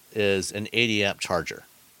is an 80 amp charger.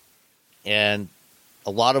 And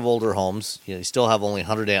a lot of older homes, you still have only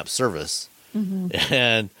 100 amp service.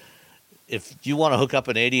 And if you want to hook up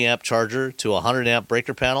an 80 amp charger to a 100 amp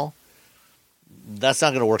breaker panel, that's not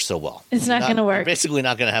going to work so well. It's not going to work. You're basically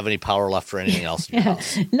not going to have any power left for anything else in your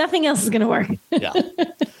house. Nothing else is going to work. Yeah.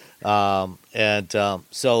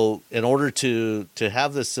 So in order to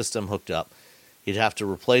have this system hooked up, you'd have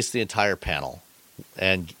to replace the entire panel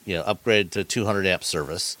and, upgrade to 200 amp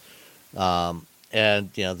service. And,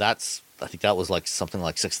 I think that was like something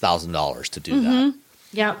like $6,000 to do that.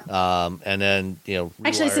 Yeah. And then,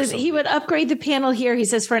 actually it says he would upgrade the panel here. He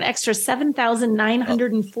says for an extra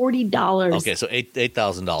 $7,940. Okay. So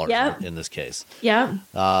 $8,000 Yep. in this case. Yeah.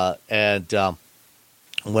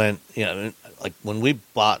 When we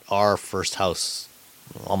bought our first house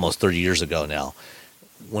almost 30 years ago now,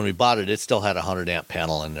 when we bought it, it still had a 100 amp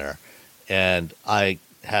panel in there, and I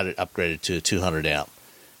had it upgraded to a 200 amp,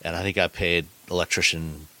 and I think I paid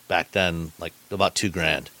electrician back then like about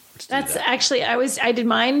 $2,000. That's actually, I did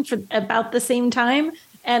mine for about the same time,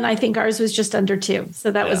 and I think ours was just under $2,000.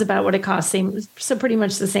 So that was about what it cost. Same, so pretty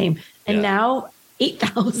much the same. And now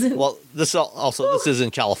 $8,000. Well, this is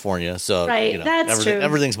in California, so right, that's true.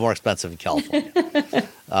 Everything's more expensive in California.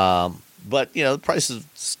 But the price of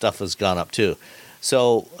stuff has gone up too.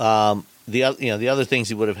 So the other things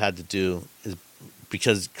he would have had to do is,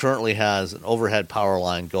 because it currently has an overhead power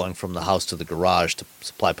line going from the house to the garage to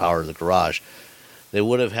supply power to the garage, they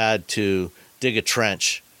would have had to dig a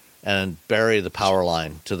trench and bury the power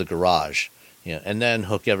line to the garage, and then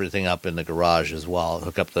hook everything up in the garage as well,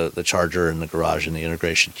 hook up the charger in the garage and the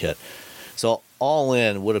integration kit. So all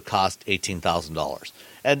in would have cost $18,000.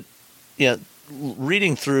 And,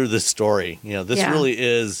 reading through this story, this really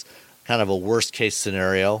is kind of a worst case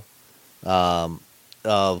scenario of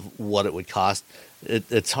what it would cost.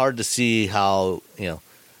 It's hard to see how,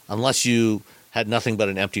 unless you had nothing but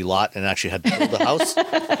an empty lot and actually had to build a house,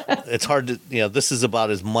 it's hard to, this is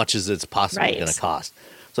about as much as it's possibly going to cost.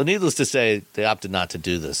 So needless to say, they opted not to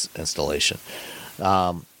do this installation.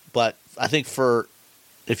 But I think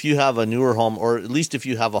if you have a newer home, or at least if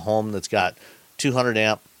you have a home that's got 200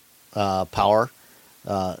 amp power,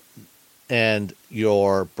 and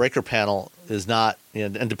your breaker panel is not,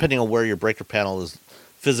 and depending on where your breaker panel is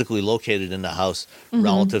physically located in the house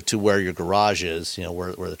relative to where your garage is,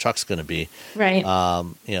 where the truck's going to be. Right.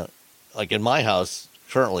 Like in my house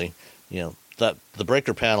currently, that the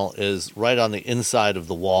breaker panel is right on the inside of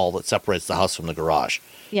the wall that separates the house from the garage.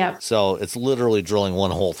 Yeah. So it's literally drilling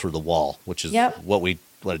one hole through the wall, which is what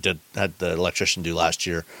I had the electrician do last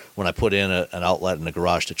year when I put in an outlet in the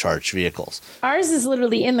garage to charge vehicles. Ours is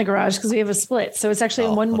literally in the garage because we have a split. So it's actually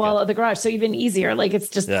in one wall of the garage. So even easier. Like it's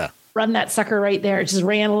just run that sucker right there. It just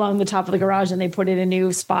ran along the top of the garage, and they put in a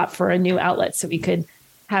new spot for a new outlet so we could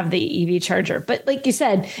have the EV charger. But like you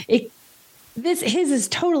said, his is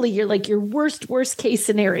totally your worst case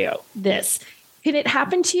scenario. This, can it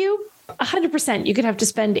happen to you? 100%. You could have to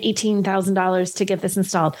spend $18,000 to get this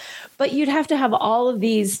installed, but you'd have to have all of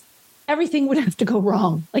these. Everything would have to go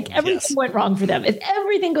wrong. Like everything went wrong for them. If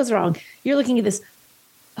everything goes wrong, you're looking at this.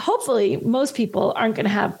 Hopefully, most people aren't going to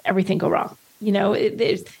have everything go wrong.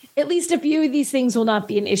 There's at least a few of these things will not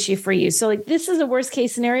be an issue for you. So like this is a worst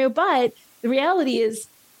case scenario, but the reality is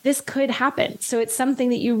this could happen. So it's something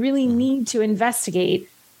that you really need to investigate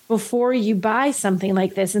before you buy something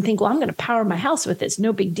like this and think, well, I'm going to power my house with this.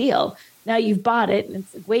 No big deal. Now you've bought it. And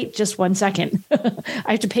it's, wait just 1 second.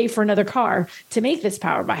 I have to pay for another car to make this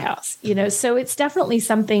power my house. So it's definitely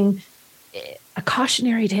something, a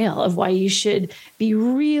cautionary tale of why you should be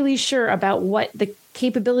really sure about what the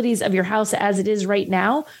capabilities of your house as it is right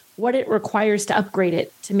now, what it requires to upgrade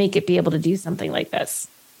it to make it be able to do something like this.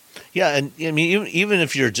 Yeah. And I mean, even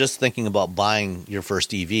if you're just thinking about buying your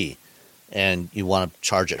first EV and you want to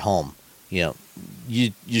charge at home, you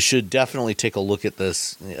should definitely take a look at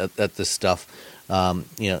this stuff.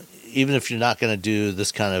 Even if you're not going to do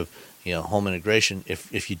this kind of, home integration,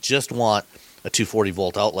 if you just want a 240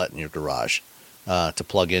 volt outlet in your garage to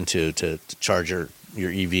plug into to charge your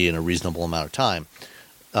EV in a reasonable amount of time,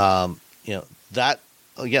 that,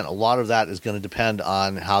 again, a lot of that is going to depend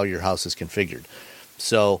on how your house is configured.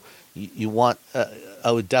 So you want,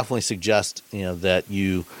 I would definitely suggest, that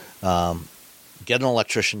you get an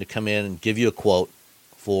electrician to come in and give you a quote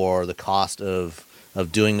for the cost of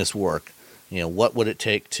doing this work. What would it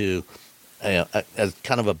take to, as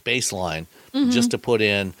kind of a baseline, just to put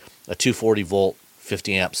in a 240 volt,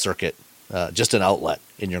 50 amp circuit, just an outlet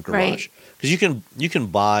in your garage. Because you can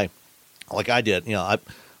buy, like I did,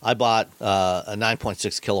 I bought a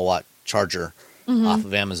 9.6 kilowatt charger off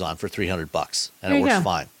of Amazon for $300, and it works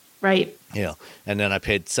fine. Right. And then I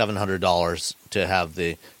paid $700 to have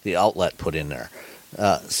the outlet put in there.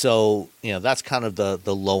 So, that's kind of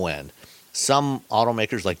the low end. Some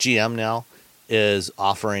automakers like GM now is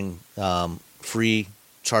offering free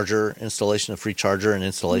charger installation, a free charger and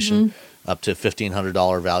installation up to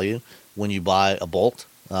 $1,500 value when you buy a Bolt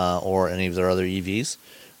or any of their other EVs.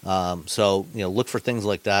 So, look for things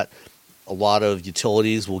like that. A lot of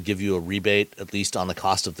utilities will give you a rebate, at least on the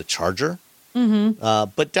cost of the charger.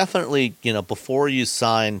 But definitely, before you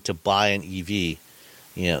sign to buy an EV,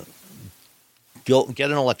 go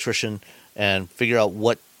get an electrician and figure out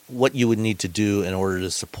what you would need to do in order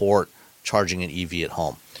to support charging an EV at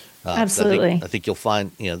home. Absolutely. I think you'll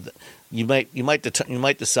find, you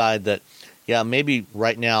might decide that, maybe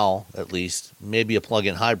right now, at least, maybe a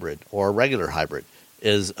plug-in hybrid or a regular hybrid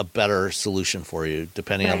is a better solution for you,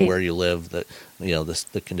 depending on where you live,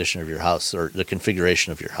 the condition of your house or the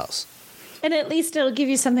configuration of your house. And at least it'll give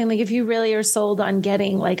you something like if you really are sold on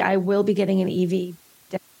getting, like, I will be getting an EV,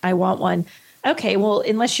 I want one. Okay, well,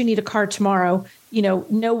 unless you need a car tomorrow,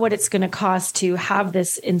 know what it's going to cost to have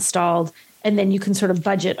this installed. And then you can sort of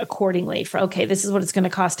budget accordingly for, okay, this is what it's going to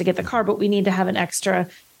cost to get the car, but we need to have an extra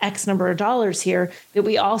X number of dollars here that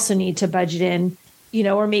we also need to budget in,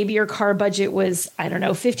 or maybe your car budget was, I don't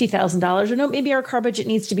know, $50,000, or no, maybe our car budget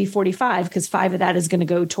needs to be 45 because 5 of that is going to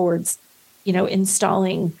go towards,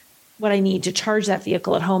 installing what I need to charge that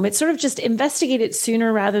vehicle at home. It's sort of just investigate it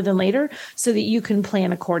sooner rather than later so that you can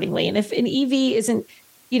plan accordingly. And if an EV isn't,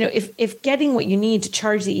 if getting what you need to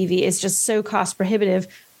charge the EV is just so cost prohibitive,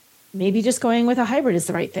 maybe just going with a hybrid is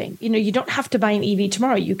the right thing. You don't have to buy an EV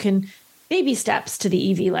tomorrow. You can baby steps to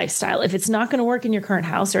the EV lifestyle. If it's not going to work in your current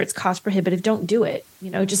house or it's cost prohibitive, don't do it.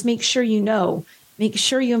 Just make sure make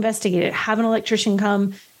sure you investigate it. Have an electrician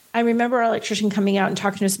come. I remember our electrician coming out and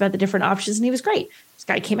talking to us about the different options, and he was great. This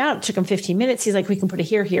guy came out, it took him 15 minutes. He's like, we can put it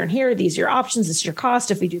here, here, and here. These are your options. This is your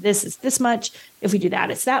cost. If we do this, it's this much. If we do that,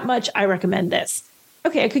 it's that much. I recommend this.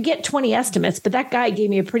 Okay, I could get 20 estimates, but that guy gave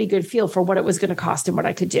me a pretty good feel for what it was going to cost and what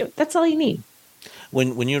I could do. That's all you need.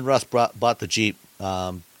 When you and Russ bought the Jeep,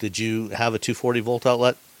 did you have a 240 volt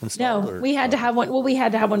outlet installed? No, we had to have one. Well, we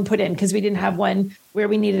had to have one put in because we didn't have one where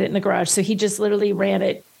we needed it in the garage. So he just literally ran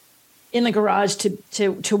it in the garage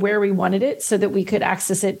to where we wanted it so that we could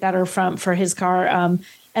access it better for his car. And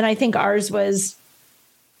I think ours was,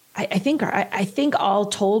 I think all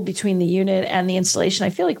told between the unit and the installation, I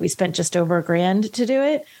feel like we spent just over $1,000 to do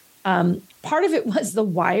it. Part of it was the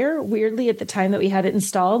wire, weirdly, at the time that we had it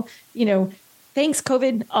installed, thanks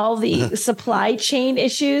COVID, all the supply chain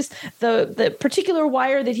issues, the particular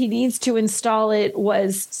wire that he needs to install it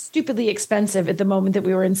was stupidly expensive at the moment that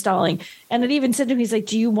we were installing. And it even said to him, he's like,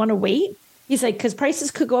 do you want to wait? He's like, because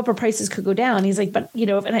prices could go up or prices could go down. He's like, but,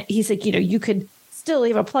 he's like, you could still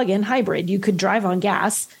have a plug-in hybrid. You could drive on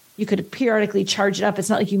gas. You could periodically charge it up. It's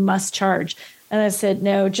not like you must charge. And I said,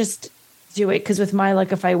 no, just do it. Because with my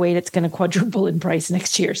luck, if I wait, it's going to quadruple in price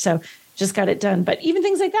next year. So just got it done. But even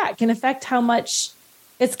things like that can affect how much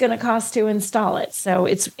it's going to cost to install it. So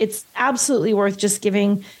it's absolutely worth just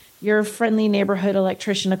giving your friendly neighborhood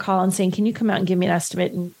electrician a call and saying, can you come out and give me an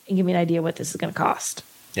estimate and give me an idea what this is going to cost?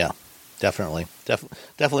 Yeah, definitely.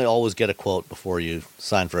 Definitely always get a quote before you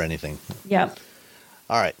sign for anything. Yeah.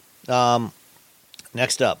 All right.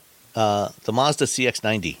 Next up, the Mazda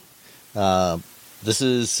CX-90. This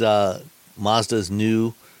is Mazda's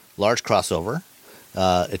new large crossover.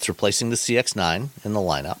 It's replacing the CX-9 in the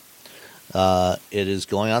lineup. It is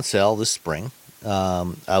going on sale this spring.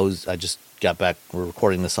 I just got back. We're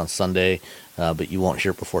recording this on Sunday, but you won't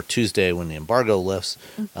hear it before Tuesday when the embargo lifts.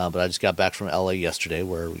 But I just got back from LA yesterday,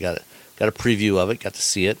 where we got a preview of it. Got to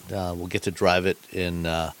see it. We'll get to drive it in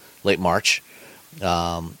late March,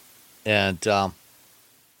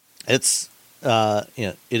 it's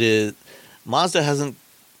it is Mazda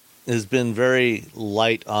has been very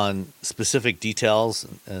light on specific details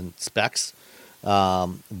and specs,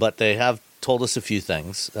 but they have told us a few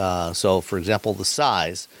things. So, for example, the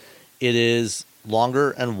size, it is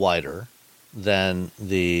longer and wider than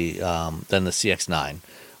the CX-9,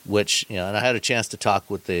 which and I had a chance to talk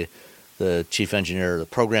with the chief engineer, the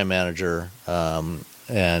program manager,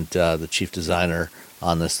 and the chief designer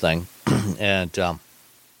on this thing, and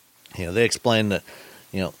they explained that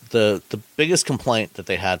the biggest complaint that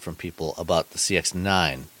they had from people about the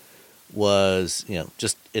CX-9 was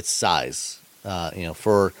just its size.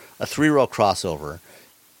 For a 3-row crossover,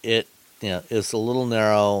 it is a little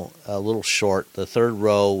narrow, a little short. The third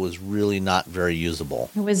row was really not very usable.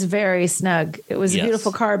 It was very snug. It was a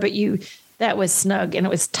beautiful car, but that was snug, and it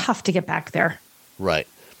was tough to get back there. Right.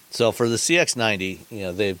 So for the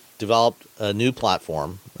CX-90, they've developed a new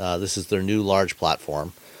platform. This is their new large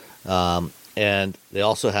platform. And they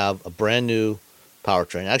also have a brand new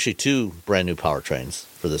powertrain, actually 2 brand new powertrains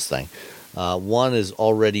for this thing. One is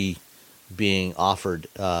already being offered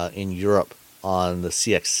in Europe on the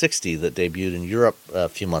CX-60 that debuted in Europe a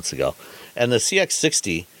few months ago. And the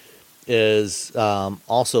CX-60 is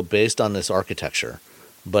also based on this architecture,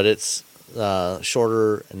 but it's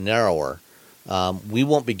shorter and narrower. We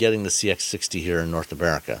won't be getting the CX-60 here in North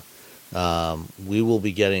America. We will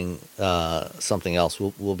be getting something else.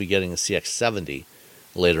 We'll be getting a CX-70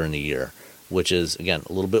 later in the year, which is, again,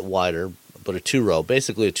 a little bit wider, but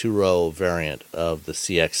basically a two-row variant of the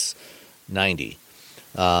CX-90.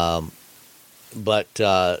 But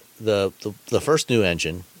the first new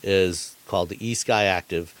engine is called the eSky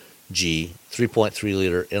Active G 3.3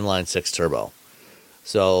 liter inline six turbo.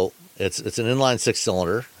 So it's an inline six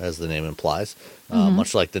cylinder, as the name implies,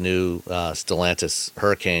 much like the new Stellantis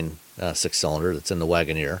Hurricane six cylinder that's in the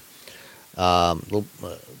Wagoneer.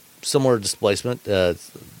 Similar displacement,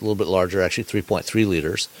 it's a little bit larger actually, 3.3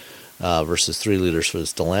 liters versus 3 liters for the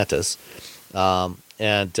Stellantis.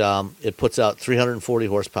 And it puts out 340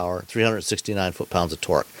 horsepower, 369 foot-pounds of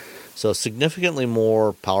torque. So significantly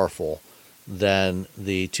more powerful than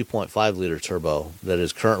the 2.5 liter turbo that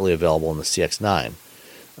is currently available in the CX-9.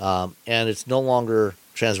 And it's no longer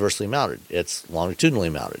transversely mounted. It's longitudinally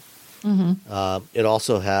mounted. It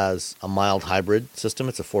also has a mild hybrid system.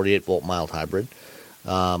 It's a 48-volt mild hybrid.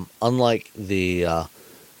 Unlike the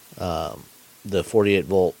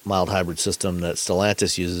 48-volt mild hybrid system that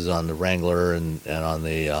Stellantis uses on the Wrangler and on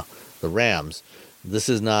the Rams, this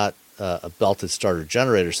is not a belted starter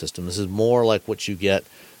generator system. This is more like what you get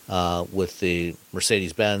with the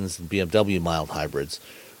Mercedes-Benz and BMW mild hybrids,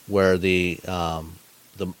 where the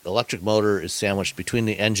electric motor is sandwiched between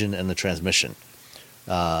the engine and the transmission.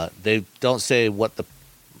 They don't say what the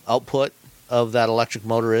output of that electric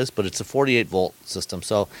motor is, but it's a 48-volt system,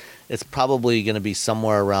 so it's probably going to be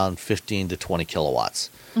somewhere around 15 to 20 kilowatts.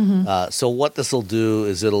 So what this will do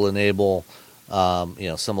is it'll enable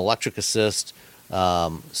some electric assist,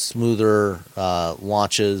 smoother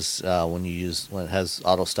launches when it has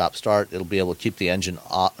auto stop start. It'll be able to keep the engine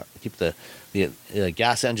keep the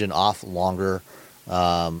gas engine off longer.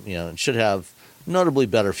 It should have notably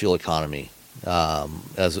better fuel economy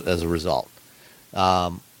as a result.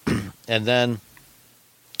 And then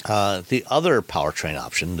the other powertrain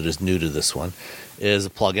option that is new to this one is a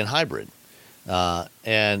plug-in hybrid.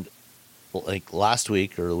 And like last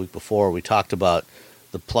week or the week before, we talked about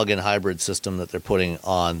the plug-in hybrid system that they're putting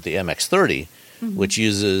on the MX-30, which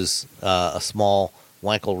uses a small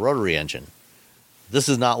Wankel rotary engine. This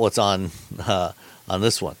is not what's on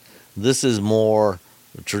this one. This is more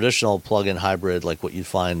traditional plug-in hybrid, like what you'd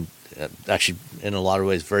find actually in a lot of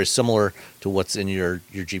ways very similar to what's in your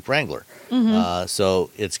Jeep Wrangler. So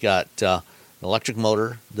it's got an electric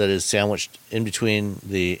motor that is sandwiched in between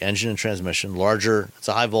the engine and transmission, larger. It's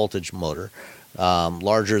a high voltage motor,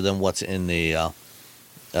 larger than what's in the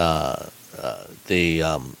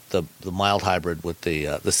mild hybrid with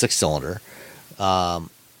the six cylinder.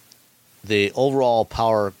 The overall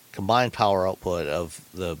combined power output of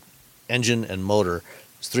the engine and motor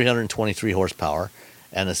is 323 horsepower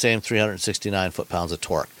and the same 369 foot-pounds of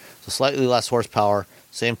torque. So slightly less horsepower,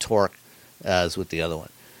 same torque as with the other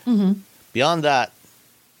one. Beyond that,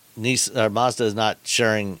 Mazda is not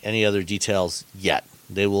sharing any other details yet.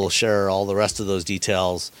 They will share all the rest of those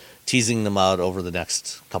details, teasing them out over the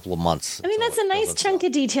next couple of months. I mean, that's a nice chunk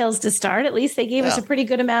of details to start. At least they gave us a pretty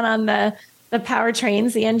good amount on the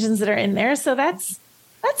powertrains, the engines that are in there. So that's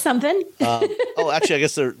something. Actually, I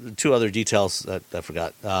guess there are two other details that I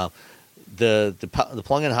forgot. The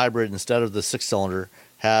plug-in hybrid, instead of the six-cylinder,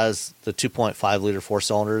 has the 2.5 liter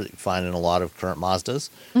four-cylinder that you find in a lot of current Mazdas,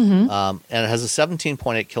 and it has a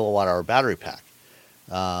 17.8 kilowatt hour battery pack.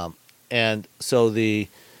 And so they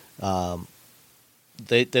don't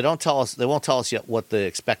tell us, they won't tell us yet what the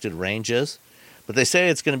expected range is, but they say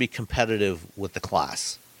it's going to be competitive with the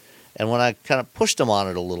class. And when I kind of pushed them on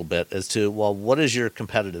it a little bit as to, well, what is your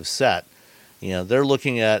competitive set? They're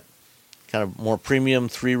looking at kind of more premium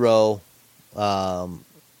three-row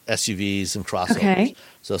SUVs and crossovers. Okay.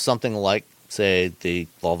 So something like, say, the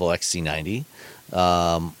Volvo XC90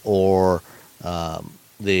 or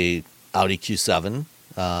the Audi Q7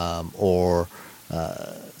 or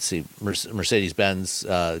Mercedes-Benz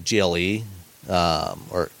GLE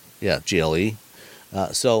GLE.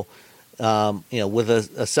 With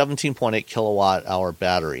a 17.8 kilowatt hour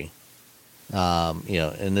battery,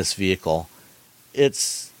 in this vehicle,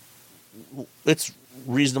 it's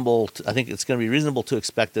reasonable. I think it's going to be reasonable to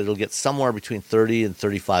expect that it'll get somewhere between 30 and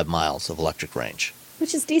 35 miles of electric range,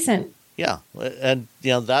 which is decent. Yeah, and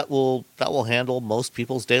that will handle most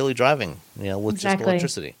people's daily driving. With just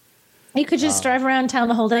electricity. You could just drive around town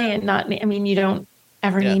the whole day and not. I mean, you don't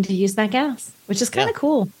ever need to use that gas, which is kind of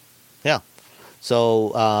cool. Yeah.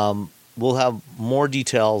 So we'll have more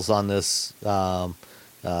details on this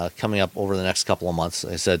coming up over the next couple of months.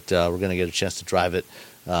 I said we're going to get a chance to drive it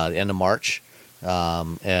the end of March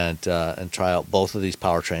and try out both of these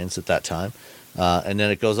powertrains at that time. And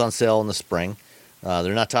then it goes on sale in the spring.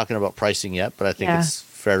 They're not talking about pricing yet, but I think it's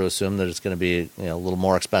fair to assume that it's going to be a little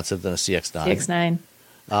more expensive than a CX-9. CX-9.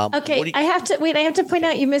 Okay, I have to point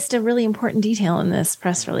out you missed a really important detail in this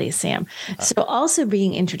press release, Sam. So also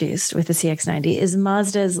being introduced with the CX-90 is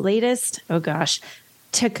Mazda's latest, Takuma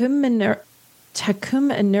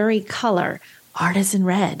Inuri color, Artisan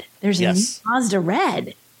Red. There's a new Mazda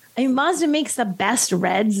Red. I mean, Mazda makes the best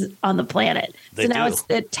reds on the planet. Now it's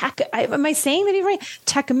the am I saying that even right?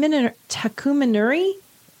 Takuma Inuri?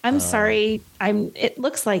 I'm sorry. It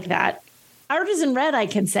looks like that. Artisan Red, I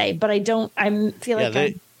can say, but I don't. Feel like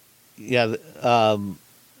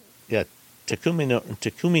Takumi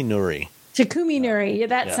Nuri. Takumi Nuri. Yeah,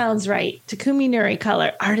 that sounds right. Takumi Nuri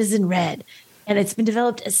color, Artisan Red, and it's been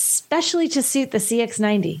developed especially to suit the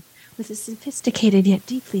CX-90 with a sophisticated yet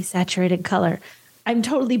deeply saturated color. I'm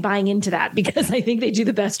totally buying into that because I think they do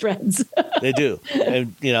the best reds. They do,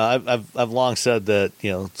 and I've long said that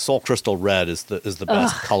Soul Crystal Red is the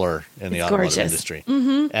best color in the automotive industry.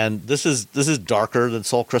 Mm-hmm. And this is darker than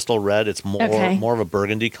Soul Crystal Red. It's more of a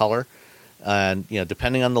burgundy color, and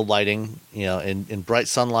depending on the lighting, in bright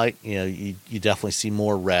sunlight, you definitely see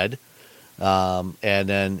more red, and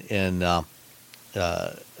then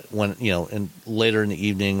when in later in the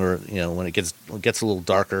evening or when it gets a little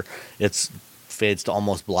darker, it's fades to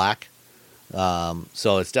almost black.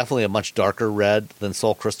 So it's definitely a much darker red than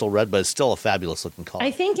Soul Crystal Red, but it's still a fabulous looking color. I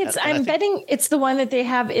think I'm betting it's the one that they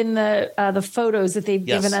have in the photos that they've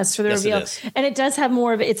given us for the reveal. And it does have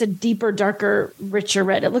more of it's a deeper, darker, richer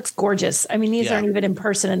red. It looks gorgeous. I mean, these aren't even in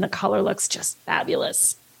person and the color looks just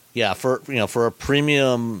fabulous. Yeah, for a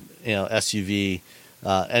premium, SUV,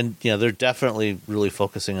 and they're definitely really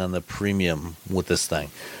focusing on the premium with this thing.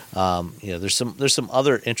 There's some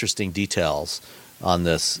other interesting details on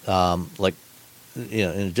this, like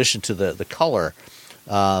in addition to the color.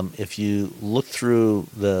 If you look through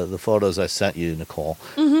the photos I sent you, Nicole,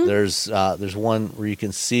 there's one where you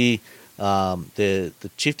can see the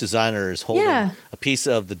chief designer is holding a piece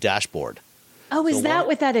of the dashboard. Oh, is that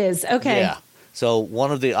what that is? Okay. Yeah. So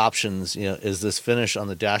one of the options, is this finish on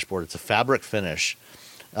the dashboard. It's a fabric finish,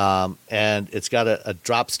 and it's got a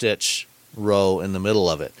drop stitch row in the middle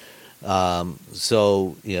of it.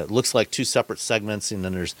 So it looks like two separate segments, and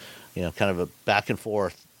then there's kind of a back and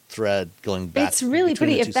forth thread going back. It's really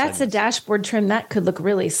pretty. If that's a dashboard trim, that could look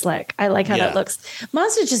really slick. I like how that looks.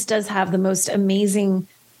 Mazda just does have the most amazing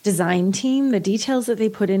design team. The details that they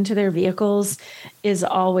put into their vehicles they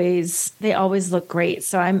always look great.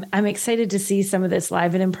 So I'm excited to see some of this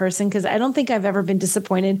live and in person because I don't think I've ever been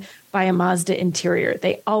disappointed by a Mazda interior.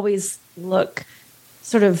 They always look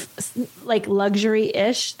sort of like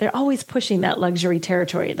luxury-ish. They're always pushing that luxury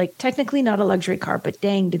territory. Like technically not a luxury car, but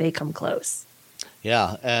dang, do they come close.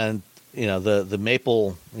 Yeah, and the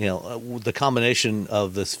maple, the combination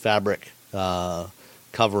of this fabric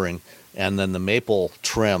covering and then the maple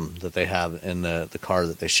trim that they have in the car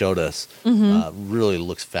that they showed us really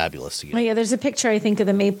looks fabulous together. Oh yeah, there's a picture I think of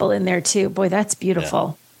the maple in there too. Boy, that's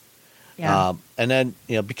beautiful. Yeah. And then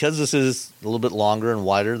because this is a little bit longer and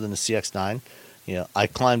wider than the CX-9. I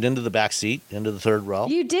climbed into the back seat, into the third row.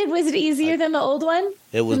 You did? Was it easier than the old one?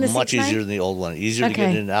 It was much easier than the old one. Easier to get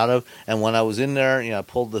in and out of. And when I was in there, I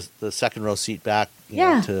pulled the second row seat back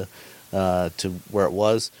to where it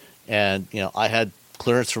was. And, I had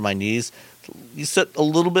clearance for my knees. You sit a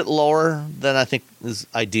little bit lower than I think is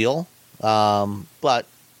ideal. But,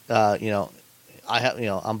 I have,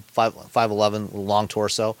 I'm 5'11", long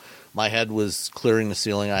torso. My head was clearing the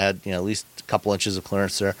ceiling. I had, at least a couple inches of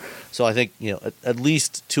clearance there. So I think, at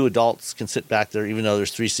least two adults can sit back there, even though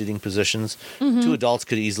there's 3 seating positions. Two adults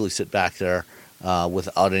could easily sit back there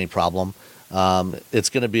without any problem. It's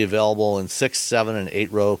going to be available in 6, 7, and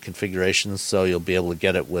 8 row configurations. So you'll be able to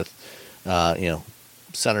get it with,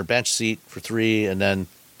 center bench seat for 3 and then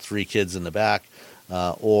 3 kids in the back,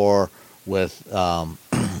 or with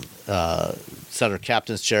center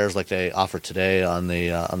captain's chairs like they offer today on the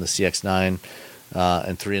CX-9,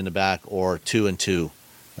 and 3 in the back, or 2 and 2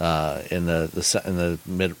 in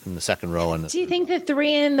the second row. Do you think the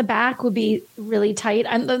 3 in the back would be really tight?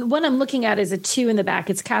 The one I'm looking at is a 2 in the back.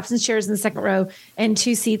 It's captain's chairs in the second row and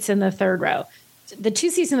 2 seats in the third row. The 2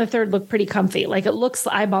 seats in the third look pretty comfy. Like it looks,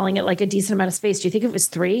 eyeballing it, like a decent amount of space. Do you think if it was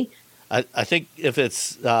 3? I think if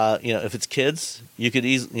it's if it's kids, you could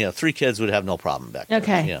easily 3 kids would have no problem back there.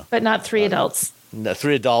 Okay, but not 3 adults.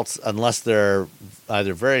 3 adults, unless they're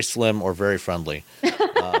either very slim or very friendly,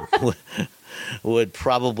 would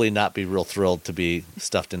probably not be real thrilled to be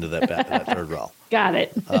stuffed into that third row. Got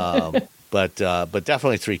it. But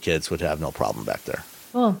definitely 3 kids would have no problem back there.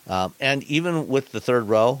 Cool. And even with the third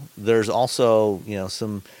row, there's also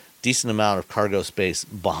some decent amount of cargo space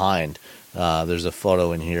behind. There's a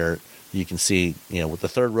photo in here. You can see, with the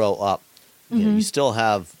third row up, you still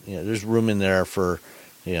have, there's room in there for,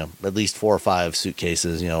 at least 4 or 5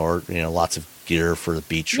 suitcases, or lots of gear for the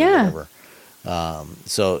beach or whatever.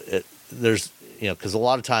 So there's, because a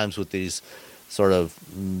lot of times with these sort of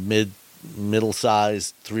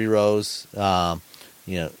middle-sized 3 rows,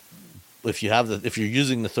 if you're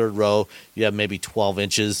using the third row, you have maybe 12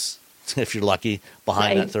 inches, if you're lucky,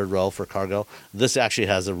 behind that third row for cargo. This actually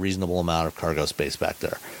has a reasonable amount of cargo space back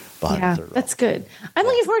there behind the third row. That's good. I'm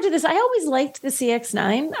looking forward to this. I always liked the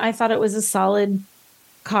CX-9. I thought it was a solid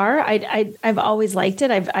car. I've always liked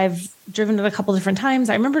it. I've driven it a couple different times.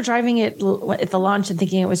 I remember driving it at the launch and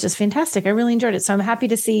thinking it was just fantastic. I really enjoyed it. So I'm happy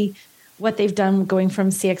to see what they've done going from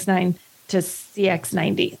CX-9 to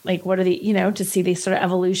CX-90. Like, what are to see the sort of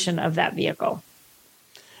evolution of that vehicle.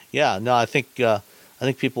 Yeah, no, I think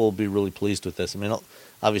people will be really pleased with this. I mean,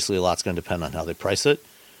 obviously a lot's going to depend on how they price it.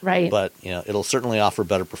 Right. But, it'll certainly offer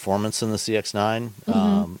better performance than the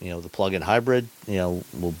CX-9. The plug-in hybrid,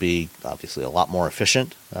 will be obviously a lot more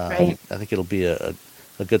efficient. I think it'll be a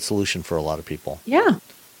good solution for a lot of people. Yeah.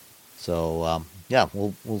 So,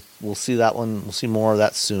 we'll see that one. We'll see more of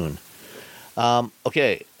that soon.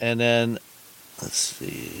 Okay. And then let's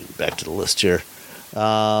see, back to the list here.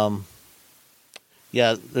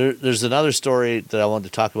 There's another story that I wanted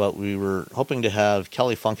to talk about. We were hoping to have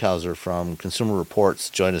Kelly Funkhauser from Consumer Reports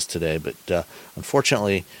join us today, but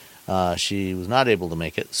unfortunately, she was not able to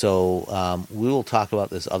make it. So we will talk about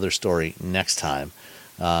this other story next time.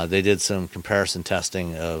 They did some comparison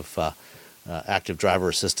testing of active driver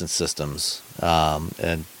assistance systems,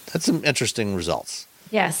 and had some interesting results.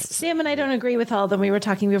 Yes. Sam and I don't agree with all of them. We were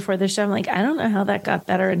talking before the show. I'm like, I don't know how that got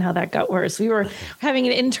better and how that got worse. We were having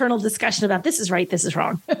an internal discussion about this is right, this is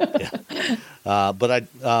wrong. But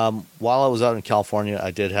while I was out in California,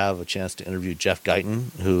 I did have a chance to interview Jeff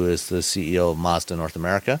Guyton, who is the CEO of Mazda North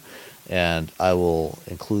America. And I will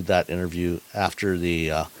include that interview after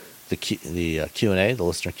the Q&A, the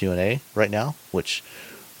listener Q&A right now, which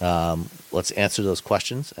let's answer those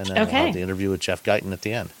questions. And then we'll have the interview with Jeff Guyton at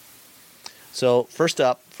the end. So first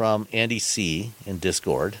up from Andy C. in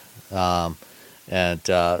Discord, and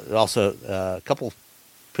also a couple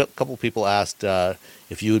people asked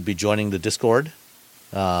if you would be joining the Discord,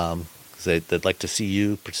 because they'd like to see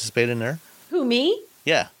you participate in there. Who, me?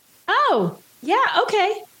 Yeah. Oh, yeah.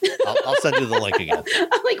 Okay. I'll send you the link again.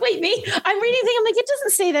 I'm like, wait, me? I'm reading the thing. I'm like, it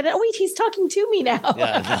doesn't say that. Oh, wait, he's talking to me now.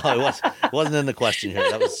 Yeah, no, it wasn't in the question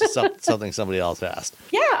here. That was something somebody else asked.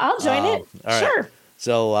 Yeah, I'll join it. All right. Sure.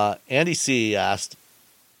 So Andy C. asked,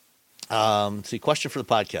 question for the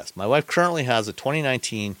podcast. My wife currently has a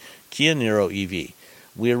 2019 Kia Niro EV.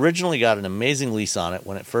 We originally got an amazing lease on it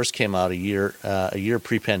when it first came out a year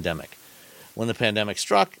pre-pandemic. When the pandemic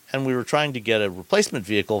struck and we were trying to get a replacement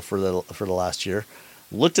vehicle for the last year,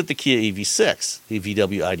 looked at the Kia EV6, the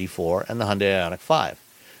VW ID4, and the Hyundai Ioniq 5.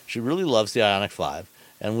 She really loves the Ioniq 5,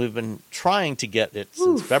 and we've been trying to get it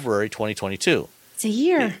since February 2022. It's a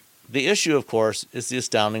year. The issue, of course, is the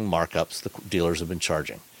astounding markups the dealers have been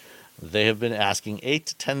charging. They have been asking $8,000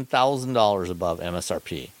 to $10,000 above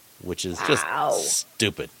MSRP, which is just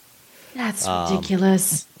stupid. That's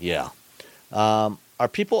ridiculous. Yeah. Are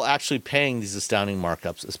people actually paying these astounding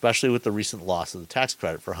markups, especially with the recent loss of the tax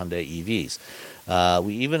credit for Hyundai EVs?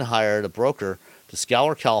 We even hired a broker to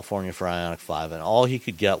scour California for Ioniq 5, and all he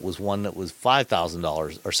could get was one that was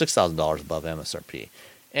 $5,000 or $6,000 above MSRP.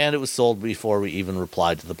 And it was sold before we even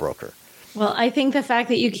replied to the broker. Well, I think the fact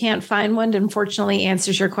that you can't find one, unfortunately,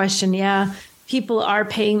 answers your question. Yeah, people are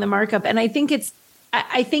paying the markup. And I think if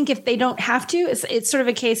they don't have to, it's sort of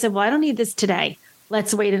a case of, well, I don't need this today.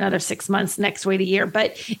 Let's wait another 6 months, next wait a year.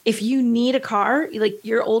 But if you need a car, like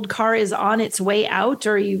your old car is on its way out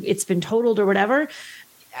or it's been totaled or whatever,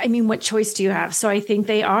 I mean, what choice do you have? So I think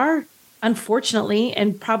they are, unfortunately,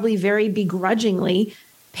 and probably very begrudgingly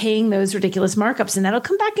paying those ridiculous markups. And that'll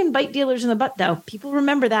come back and bite dealers in the butt, though. People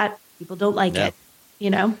remember that. People don't like it,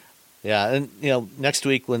 Yeah, and, next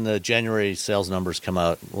week when the January sales numbers come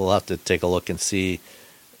out, we'll have to take a look and see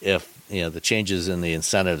if, the changes in the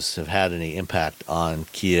incentives have had any impact on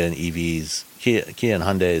Kia and Hyundai's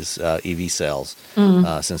EV sales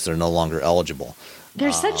since they're no longer eligible.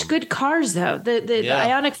 They're such good cars, though. The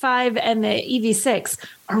Yeah. Ioniq 5 and the EV6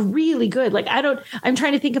 are really good. Like, I'm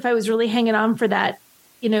trying to think if I was really hanging on for that,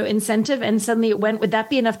 incentive and suddenly it went, would that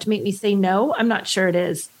be enough to make me say no? I'm not sure it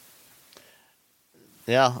is.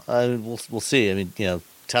 Yeah, we'll see. I mean,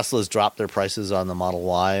 Tesla's dropped their prices on the Model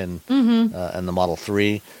Y and the Model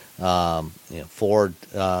 3. Ford,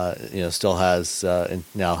 still has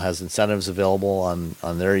now has incentives available on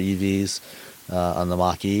their EVs on the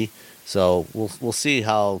Mach-E. So we'll see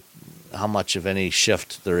how much of any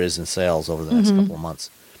shift there is in sales over the next couple of months.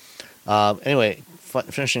 Anyway,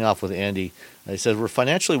 finishing off with Andy, he said we're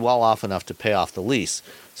financially well off enough to pay off the lease.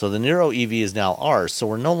 So the Niro EV is now ours. So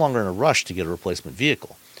we're no longer in a rush to get a replacement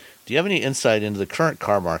vehicle. Do you have any insight into the current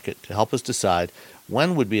car market to help us decide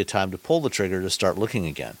when would be a time to pull the trigger to start looking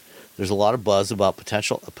again? There's a lot of buzz about a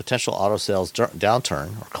potential auto sales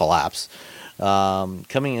downturn or collapse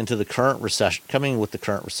coming with the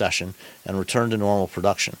current recession and return to normal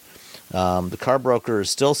production. The car broker is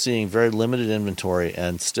still seeing very limited inventory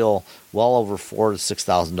and still well over $4,000 to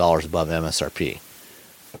 $6,000 above MSRP.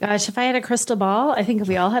 Gosh, if I had a crystal ball, I think if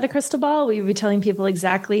we all had a crystal ball, we would be telling people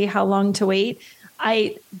exactly how long to wait.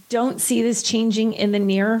 I don't see this changing in the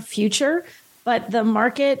near future, but the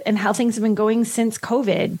market and how things have been going since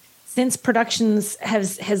COVID, since productions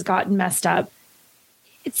has gotten messed up,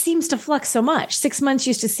 it seems to flux so much. 6 months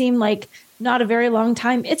used to seem like not a very long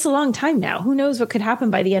time. It's a long time now. Who knows what could happen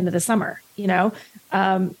by the end of the summer?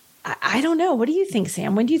 I don't know. What do you think,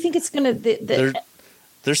 Sam? When do you think it's going to?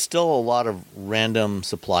 There's still a lot of random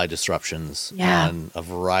supply disruptions on a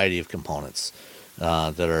variety of components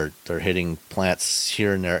that are hitting plants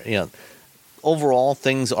here and there. Overall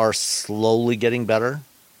things are slowly getting better,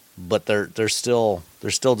 but there's still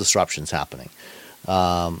disruptions happening.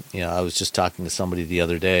 I was just talking to somebody the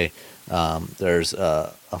other day. There's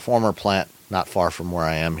a former plant not far from where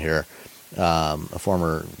I am here, a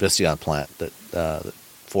former Visteon plant that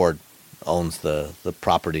Ford owns the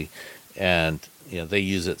property, and they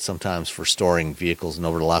use it sometimes for storing vehicles. And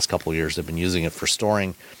over the last couple of years, they've been using it for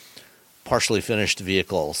storing partially finished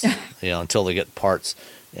vehicles, until they get parts.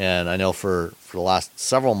 And I know for the last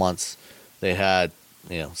several months, they had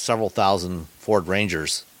several thousand Ford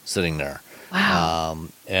Rangers sitting there. Wow.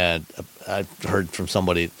 And I heard from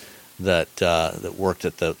somebody that worked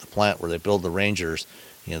at the plant where they build the Rangers,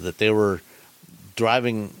 that they were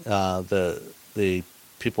driving the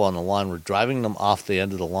people on the line were driving them off the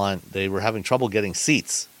end of the line. They were having trouble getting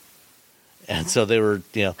seats. And so they were,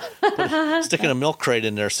 sticking a milk crate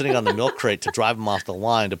in there, sitting on the milk crate to drive them off the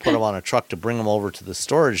line, to put them on a truck to bring them over to the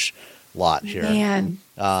storage lot here. Man,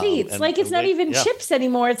 seats. Like it's not even chips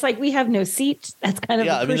anymore. It's like we have no seat. That's kind of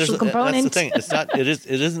a crucial component. That's the thing.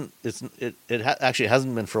 It's not. It actually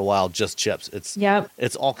hasn't been for a while. Just chips.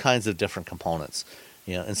 It's all kinds of different components.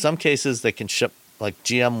 In some cases they can ship. Like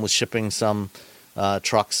GM was shipping some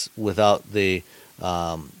trucks without the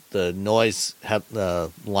noise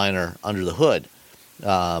liner under the hood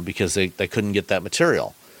because they couldn't get that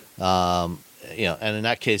material. And in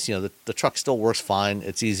that case, the truck still works fine.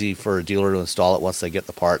 It's easy for a dealer to install it once they get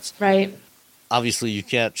the parts. Right. Obviously, you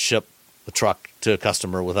can't ship a truck to a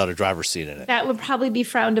customer without a driver's seat in it. That would probably be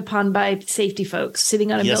frowned upon by safety folks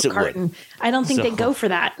sitting on a milk carton. Would. I don't think they'd go for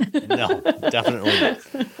that. No, definitely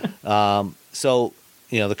not. So,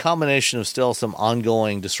 the combination of still some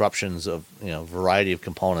ongoing disruptions of, variety of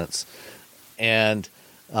components and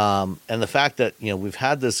the fact that, we've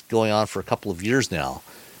had this going on for a couple of years now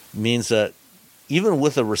means that even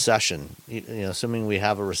with a recession, assuming we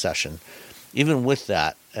have a recession, even with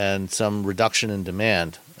that and some reduction in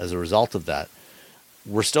demand as a result of that,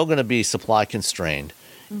 we're still going to be supply constrained.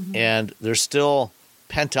 Mm-hmm. And there's still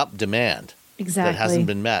pent up demand that hasn't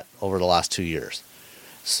been met over the last 2 years.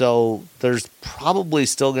 So there's probably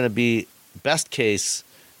still going to be, best case,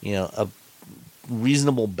 a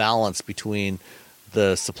reasonable balance between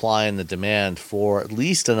the supply and the demand for at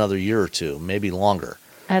least another year or two, maybe longer.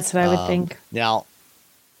 That's what I would think. Now,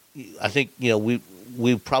 I think,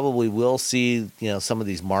 we probably will see, some of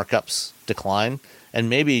these markups decline and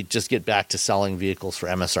maybe just get back to selling vehicles for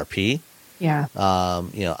MSRP. Yeah. I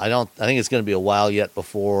think it's going to be a while yet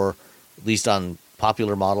before, at least on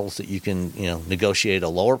popular models, that you can, negotiate a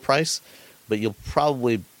lower price, but you'll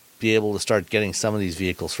probably be able to start getting some of these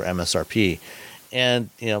vehicles for MSRP. And,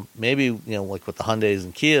 maybe, like with the Hyundais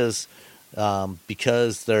and Kias,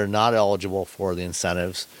 because they're not eligible for the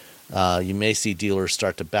incentives, you may see dealers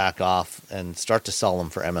start to back off and start to sell them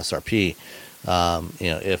for MSRP.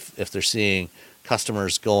 If they're seeing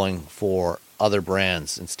customers going for other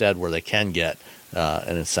brands instead where they can get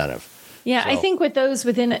an incentive. Yeah, so. I think with those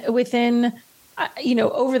within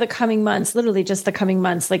over the coming months, literally just the coming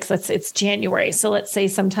months, like it's January. So let's say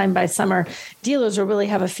sometime by summer, dealers will really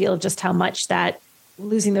have a feel of just how much that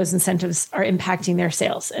losing those incentives are impacting their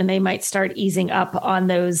sales. And they might start easing up on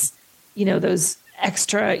those, those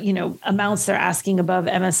extra, amounts they're asking above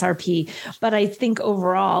MSRP. But I think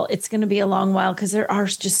overall it's going to be a long while because there are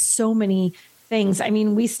just so many things. I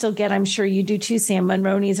mean, we still get, I'm sure you do too, Sam,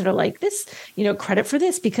 Monronis that are like this, credit for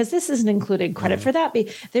this because this isn't included, credit for that.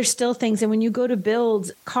 There's still things. And when you go to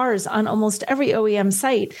build cars on almost every OEM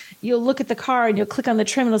site, you'll look at the car and you'll click on the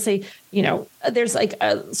trim and it'll say, there's like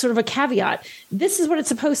a sort of a caveat. This is what it's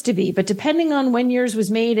supposed to be. But depending on when yours was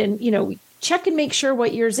made and, check and make sure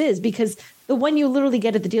what yours is, because the one you literally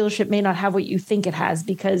get at the dealership may not have what you think it has,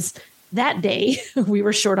 because that day we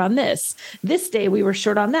were short on this day we were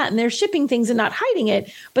short on that. And they're shipping things and not hiding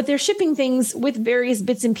it, but they're shipping things with various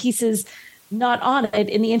bits and pieces not on it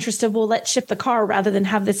in the interest of, well, let's ship the car rather than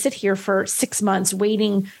have this sit here for 6 months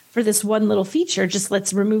waiting for this one little feature. Just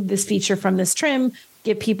let's remove this feature from this trim,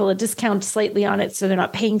 give people a discount slightly on it so they're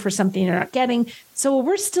not paying for something they're not getting. So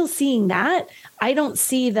we're still seeing that. I don't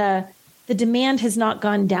see the demand has not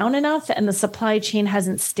gone down enough and the supply chain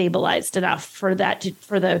hasn't stabilized enough for that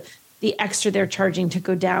for the extra they're charging to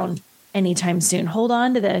go down anytime soon. Hold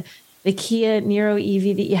on to the Kia Niro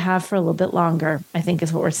EV that you have for a little bit longer, I think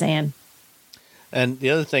is what we're saying. And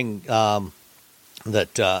the other thing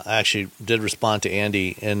that I actually did respond to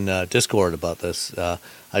Andy in Discord about this,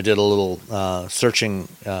 I did a little searching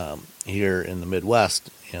here in the Midwest,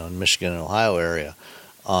 in Michigan and Ohio area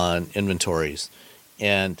on inventories.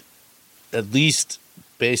 And at least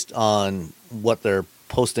based on what they're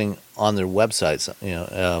posting on their websites,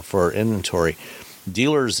 for inventory,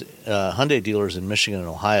 dealers, Hyundai dealers in Michigan and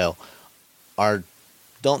Ohio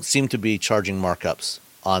don't seem to be charging markups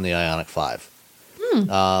on the Ioniq 5.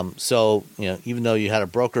 So, even though you had a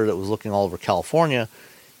broker that was looking all over California,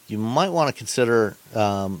 you might want to consider,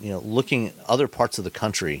 looking at other parts of the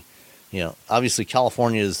country. Obviously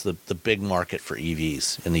California is the big market for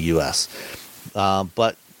EVs in the U.S.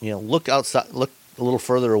 But, look outside, look a little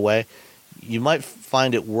further away. You might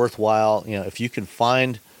find it worthwhile, if you can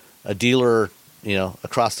find a dealer,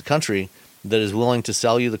 across the country that is willing to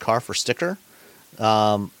sell you the car for sticker.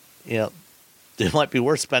 It might be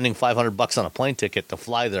worth spending $500 on a plane ticket to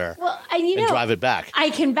fly there and drive it back. I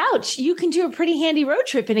can vouch. You can do a pretty handy road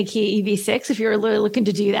trip in a Kia EV6 if you're looking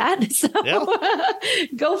to do that. So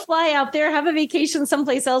go fly out there, have a vacation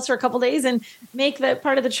someplace else for a couple of days and make that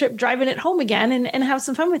part of the trip driving it home again and have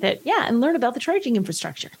some fun with it. Yeah, and learn about the charging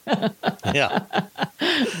infrastructure. Yeah.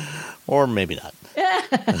 Or maybe not.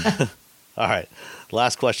 All right.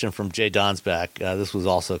 Last question from Jay Donsback. This was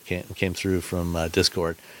also came through from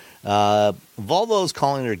Discord. Volvo's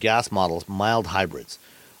calling their gas models mild hybrids.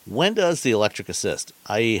 When does the electric assist?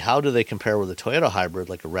 I.e., how do they compare with a Toyota hybrid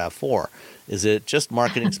like a RAV4? Is it just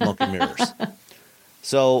marketing smoke and mirrors?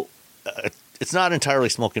 So it's not entirely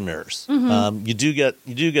smoke and mirrors. Mm-hmm. You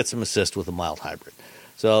do get some assist with a mild hybrid.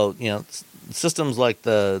 So systems like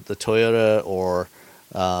the Toyota or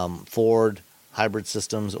Ford hybrid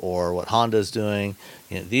systems or what Honda is doing,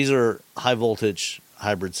 these are high voltage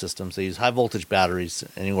hybrid systems. They use high voltage batteries,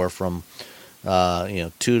 anywhere from 2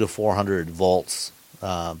 to 400 volts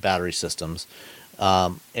battery systems,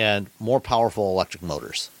 and more powerful electric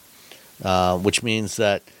motors, which means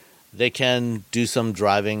that they can do some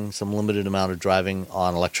limited amount of driving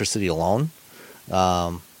on electricity alone,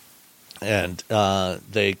 and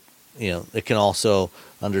it can also,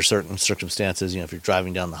 under certain circumstances, if you're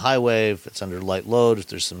driving down the highway, if it's under light load, if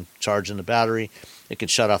there's some charge in the battery, it can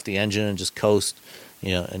shut off the engine and just coast.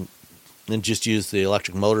 And then just use the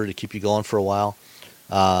electric motor to keep you going for a while.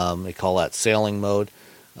 They call that sailing mode.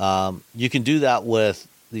 You can do that with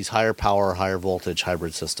these higher power, higher voltage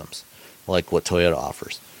hybrid systems, like what Toyota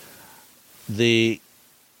offers. The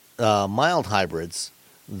mild hybrids,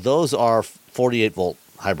 those are 48 volt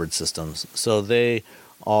hybrid systems. So they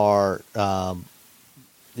are,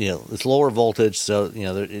 it's lower voltage, so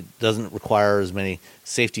it doesn't require as many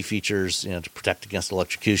safety features, to protect against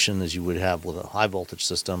electrocution as you would have with a high voltage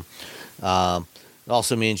system. It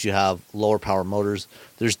also means you have lower power motors.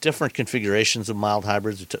 There's different configurations of mild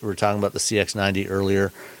hybrids. We were talking about the CX-90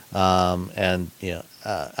 earlier, and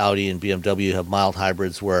Audi and BMW have mild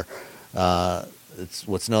hybrids where it's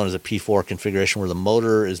what's known as a P4 configuration, where the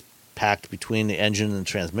motor is packed between the engine and the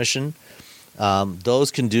transmission.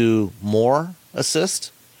 Those can do more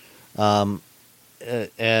assist. And,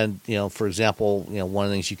 for example, one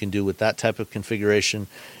of the things you can do with that type of configuration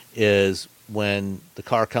is when the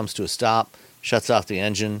car comes to a stop, shuts off the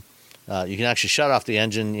engine. You can actually shut off the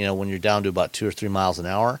engine, when you're down to about 2 or 3 miles an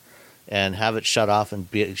hour, and have it shut off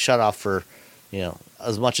and be shut off for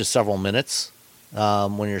as much as several minutes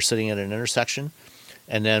when you're sitting at an intersection.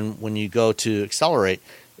 And then when you go to accelerate,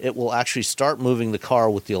 it will actually start moving the car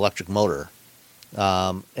with the electric motor,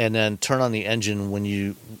 and then turn on the engine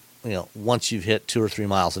when once you've hit 2 or 3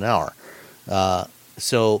 miles an hour.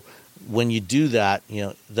 So when you do that,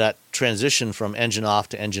 that transition from engine off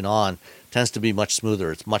to engine on tends to be much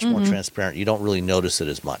smoother. It's much more transparent. You don't really notice it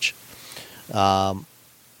as much.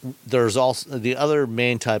 There's also the other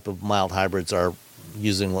main type of mild hybrids are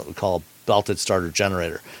using what we call a belted starter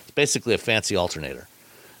generator. It's basically a fancy alternator.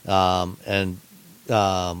 It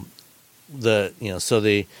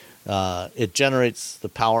generates the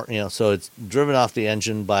power, so it's driven off the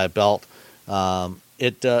engine by a belt.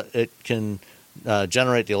 It can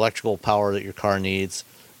generate the electrical power that your car needs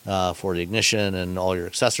for the ignition and all your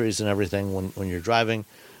accessories and everything when you're driving.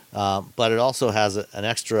 But it also has an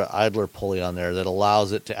extra idler pulley on there that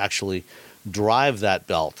allows it to actually drive that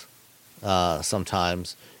belt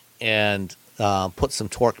sometimes and put some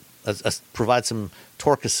torque, provide some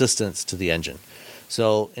torque assistance to the engine.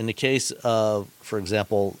 So in the case of, for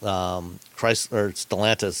example, Chrysler or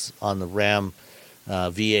Stellantis on the Ram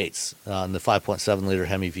V8s, on the 5.7 liter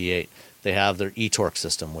Hemi V8, they have their e-torque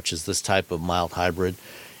system, which is this type of mild hybrid.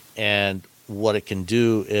 And what it can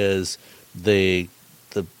do is the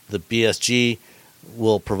BSG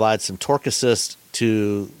will provide some torque assist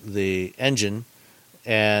to the engine,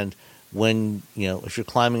 and when if you're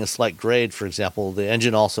climbing a slight grade, for example, the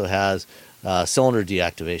engine also has cylinder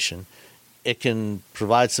deactivation. It can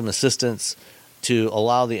provide some assistance to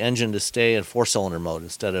allow the engine to stay in 4-cylinder mode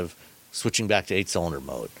instead of switching back to 8-cylinder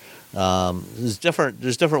mode. There's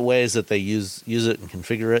different ways that they use it and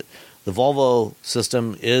configure it. The Volvo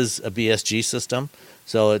system is a BSG system,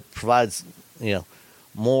 so it provides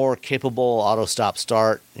more capable auto stop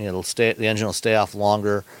start. The engine will stay off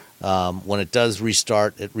longer. When it does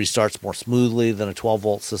restart, it restarts more smoothly than a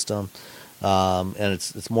 12-volt system, and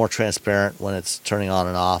it's more transparent when it's turning on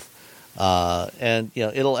and off. And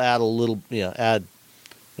it'll add a little,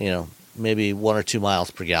 maybe 1 or 2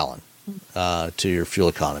 miles per gallon to your fuel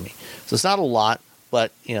economy. So it's not a lot,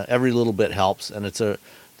 but every little bit helps, and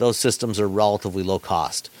those systems are relatively low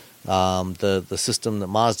cost. The system that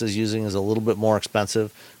Mazda is using is a little bit more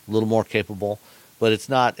expensive, a little more capable, but it's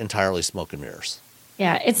not entirely smoke and mirrors.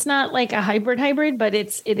 Yeah, it's not like a hybrid, but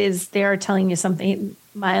it is. They are telling you something.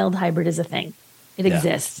 Mild hybrid is a thing. It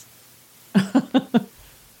exists.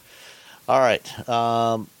 All right.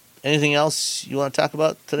 Anything else you want to talk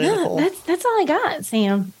about today, Nicole? That's all I got,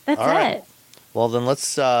 Sam. That's all right. It. Well, then let's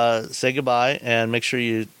say goodbye, and make sure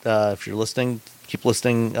you, if you're listening, keep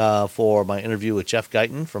listening for my interview with Jeff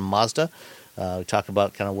Guyton from Mazda. We talk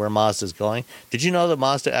about kind of where Mazda is going. Did you know that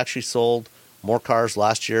Mazda actually sold more cars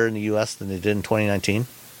last year in the U.S. than they did in 2019?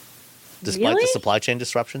 Despite the supply chain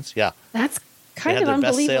disruptions? Yeah. That's kind of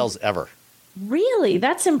unbelievable. They had their best sales ever. Really?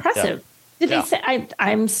 That's impressive. Yeah. Did they say?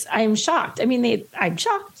 I'm shocked. I mean, I'm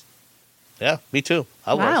shocked. Yeah, me too.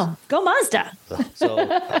 I was. Wow. Go Mazda.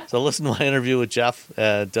 So listen to my interview with Jeff,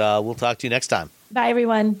 and we'll talk to you next time. Bye,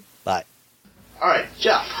 everyone. Bye. All right,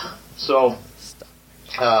 Jeff. So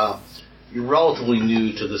you're relatively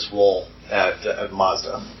new to this role at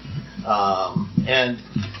Mazda. And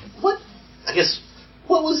what's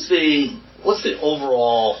the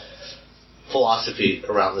overall philosophy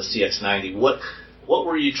around the CX-90? What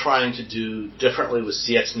were you trying to do differently with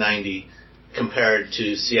CX-90 compared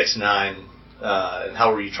to CX-9, and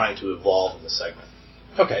how were you trying to evolve in the segment?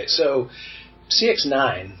 Okay, so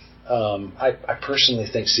CX-9, I personally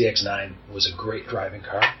think CX-9 was a great driving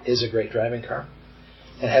car, is a great driving car,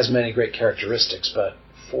 and has many great characteristics, but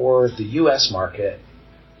for the U.S. market,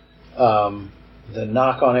 the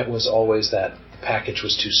knock on it was always that the package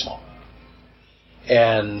was too small.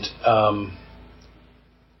 And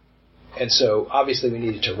so obviously we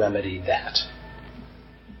needed to remedy that.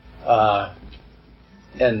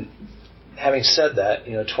 And having said that,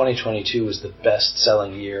 2022 was the best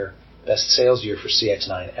sales year for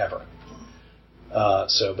CX-9 ever.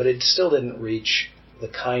 But it still didn't reach the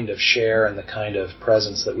kind of share and the kind of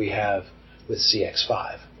presence that we have with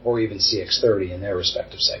CX-5 or even CX-30 in their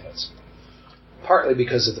respective segments. Partly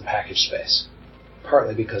because of the package space,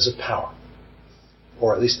 partly because of power,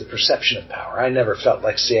 or at least the perception of power. I never felt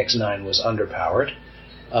like CX-9 was underpowered,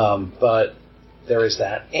 but there is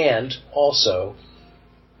that. And also,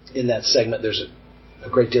 in that segment, there's a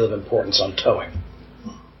great deal of importance on towing.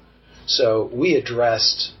 So we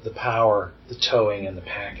addressed the power, the towing, and the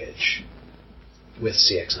package with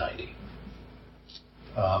CX-90,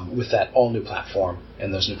 with that all-new platform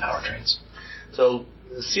and those new powertrains. So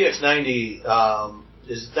CX-90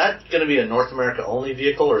 is that going to be a North America only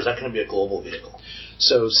vehicle, or is that going to be a global vehicle?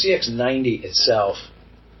 So CX-90 itself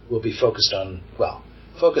will be focused on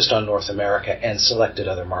North America and selected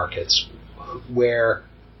other markets where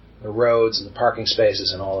the roads and the parking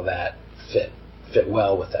spaces and all of that fit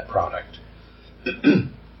well with that product.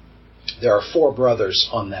 There are 4 brothers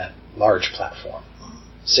on that large platform,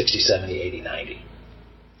 60, 70, 80, 90.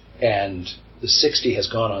 And the 60 has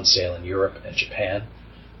gone on sale in Europe and Japan.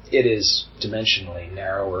 It is dimensionally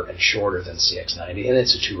narrower and shorter than CX-90, and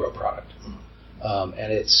it's a 2-row product.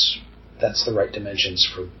 And that's the right dimensions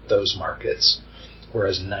for those markets,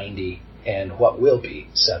 whereas 90 and what will be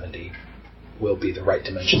 70 will be the right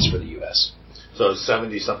dimensions for the U.S. So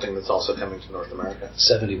 70 is something that's also coming to North America?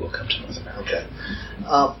 70 will come to North America.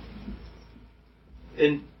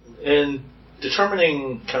 Okay. In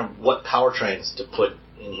determining kind of what powertrains to put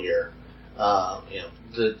in here,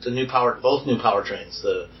 the new both new powertrains,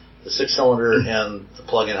 the 6-cylinder and the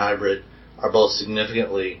plug-in hybrid, are both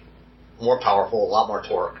significantly more powerful, a lot more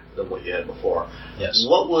torque than what you had before. Yes.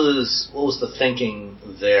 What was the thinking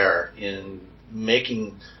there in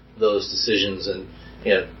making those decisions, and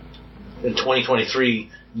in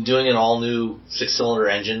 2023 doing an all new 6-cylinder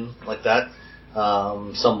engine like that?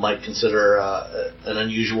 Some might consider an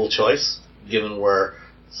unusual choice, given where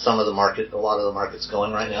a lot of the market's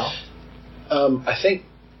going right now. I think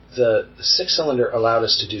the 6-cylinder allowed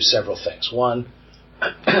us to do several things. One,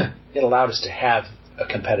 it allowed us to have a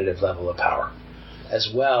competitive level of power, as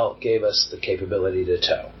well gave us the capability to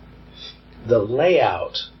tow. The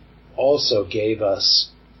layout also gave us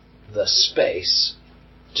the space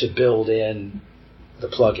to build in the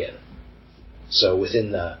plug-in. So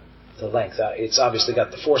within the length, it's obviously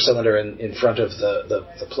got the 4-cylinder in front of the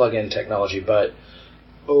plug-in technology, but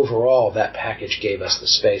overall that package gave us the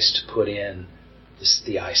space to put in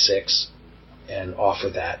the i6 and offer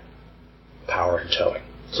that power and towing.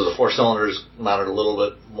 So the 4-cylinders mounted a little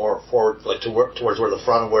bit more forward, like towards where the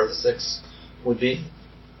front of where the 6 would be?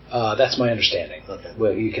 That's my understanding. Okay.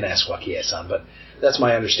 Well, you can ask Joaquin-san, but that's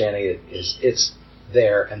my understanding. It's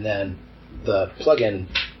there, and then the plug-in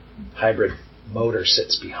hybrid motor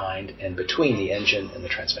sits behind and between the engine and the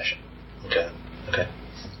transmission. Okay. Okay.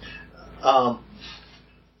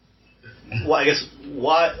 Well, I guess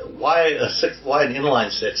why an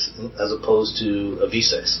inline 6 as opposed to a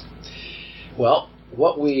V6? Well,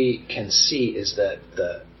 what we can see is that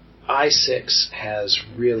the i6 has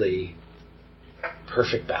really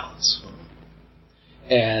perfect balance.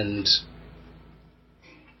 And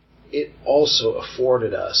it also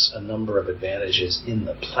afforded us a number of advantages in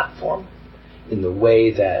the platform, in the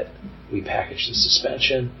way that we package the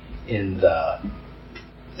suspension, in the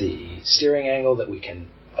steering angle that we can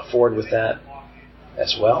afford with that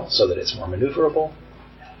as well, so that it's more maneuverable.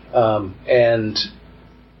 And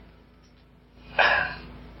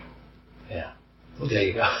yeah, there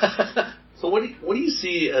you go. So what do you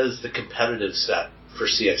see as the competitive set for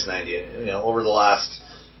CX-90? Over the last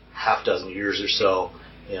half dozen years or so,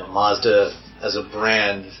 Mazda as a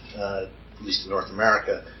brand, at least in North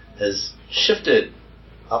America, has shifted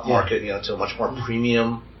upmarket, to a much more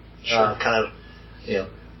premium kind of,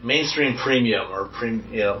 mainstream premium, or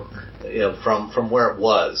from where it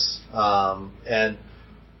was. And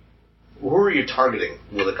who are you targeting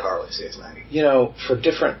with a car like CX-90? For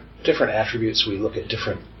different attributes, we look at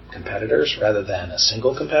different competitors rather than a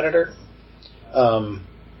single competitor.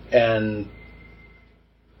 And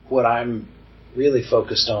what I'm really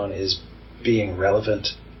focused on is being relevant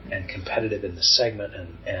and competitive in the segment,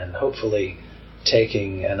 and hopefully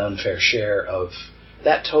taking an unfair share of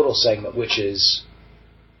that total segment, which is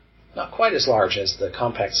not quite as large as the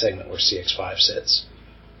compact segment where CX-5 sits,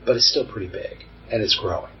 but it's still pretty big, and it's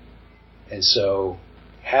growing. And so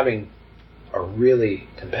having a really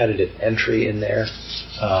competitive entry in there,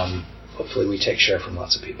 hopefully we take share from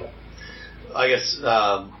lots of people. I guess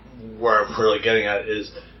where I'm really getting at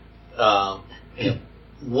is,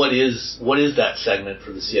 what is that segment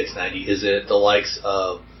for the CX-90? Is it the likes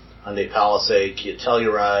of Hyundai Palisade, Kia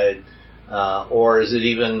Telluride, or is it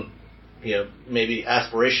even maybe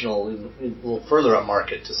aspirational, a little further up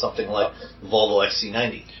market to something like Volvo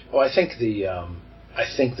XC90? Well, I think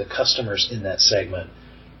the customers in that segment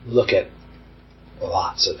look at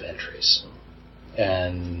lots of entries,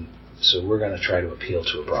 and so we're going to try to appeal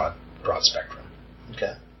to a broad spectrum.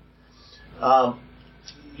 Okay.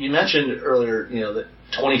 You mentioned earlier, that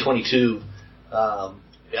 2022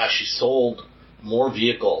 actually sold more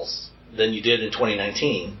vehicles than you did in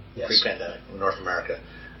 2019, yes, pre-pandemic in North America,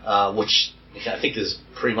 which I think is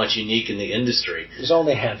pretty much unique in the industry. There's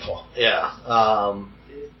only a handful. Yeah.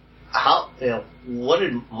 what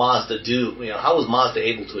did Mazda do? How was Mazda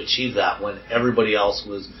able to achieve that when everybody else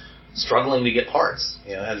was struggling to get parts?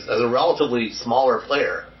 As a relatively smaller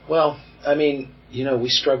player. Well, I mean, we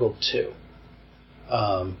struggled too.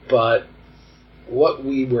 But what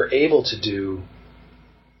we were able to do,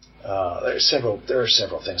 there are several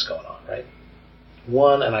things going on, right?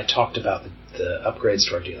 One, and I talked about the upgrades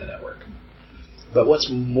to our dealer network. But what's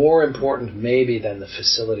more important maybe than the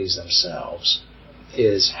facilities themselves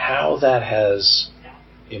is how that has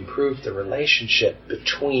improved the relationship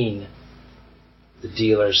between the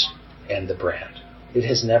dealers and the brand. It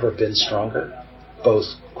has never been stronger, both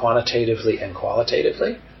quantitatively and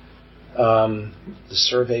qualitatively. The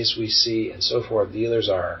surveys we see and so forth, dealers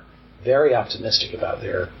are very optimistic about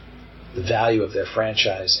the value of their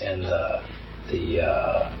franchise and the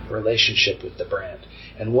relationship with the brand.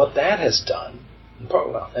 And what that has done,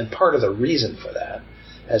 and part of the reason for that,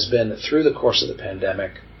 has been that through the course of the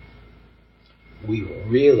pandemic, we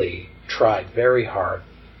really tried very hard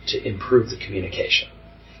to improve the communication.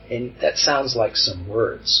 And that sounds like some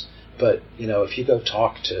words, but if you go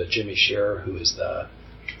talk to Jimmy Shearer, who is the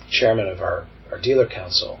chairman of our dealer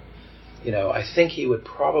council, I think he would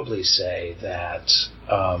probably say that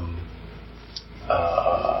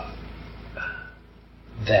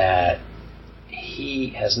that he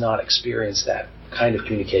has not experienced that kind of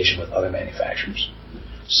communication with other manufacturers.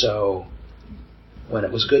 So when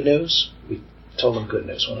it was good news, we told them good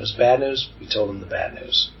news. When it was bad news, we told them the bad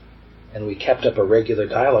news. And we kept up a regular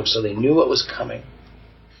dialogue so they knew what was coming.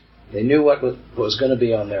 They knew what was going to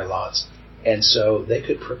be on their lots. And so they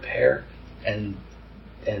could prepare and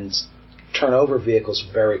turn over vehicles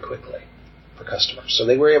very quickly for customers. So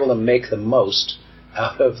they were able to make the most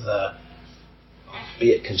out of the,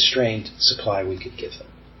 be it constrained, supply we could give them.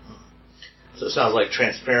 So it sounds like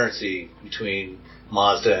transparency between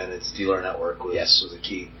Mazda and its dealer network was a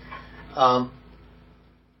key.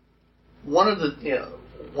 One of the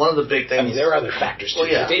big things. I mean, there are other factors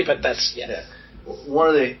too, but that's one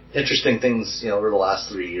of the interesting things over the last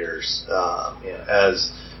 3 years,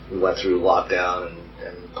 as we went through lockdown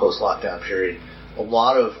and post-lockdown period, a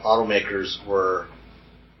lot of automakers were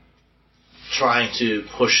trying to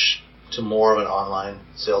push to more of an online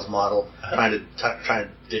sales model, trying to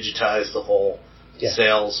digitize the whole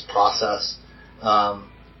sales process,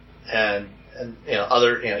 and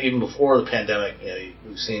even before the pandemic,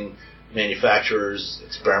 we've seen manufacturers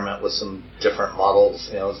experiment with some different models,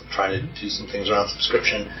 trying to do some things around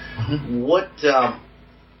subscription. Mm-hmm. What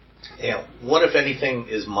if anything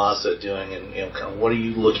is Mazda doing, and kind of what are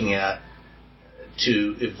you looking at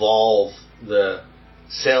to evolve the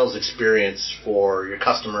sales experience for your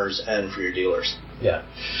customers and for your dealers? Yeah.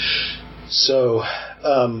 So,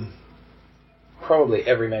 probably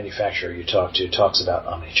every manufacturer you talk to talks about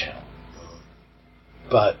omnichannel.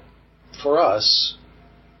 But for us,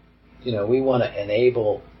 we want to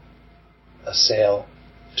enable a sale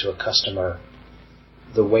to a customer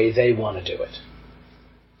the way they want to do it.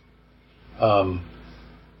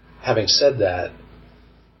 Having said that,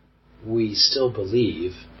 we still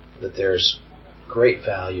believe that there's great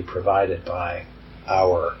value provided by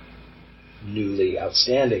our newly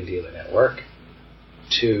outstanding dealer network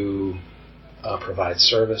to provide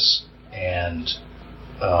service and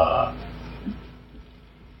the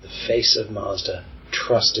face of Mazda,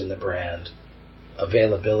 trust in the brand,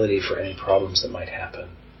 availability for any problems that might happen,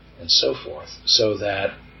 and so forth, so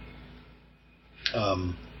that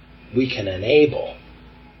we can enable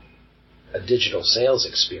a digital sales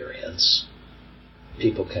experience.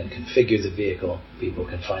 People can configure the vehicle, people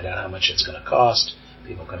can find out how much it's going to cost,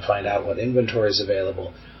 people can find out what inventory is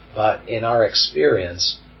available, but in our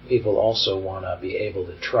experience, people also want to be able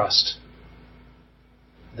to trust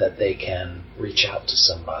that they can reach out to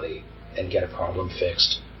somebody and get a problem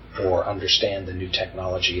fixed, or understand the new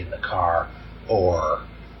technology in the car, or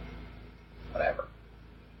whatever.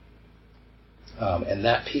 And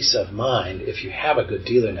that peace of mind, if you have a good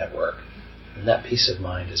dealer network, then that peace of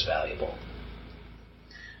mind is valuable.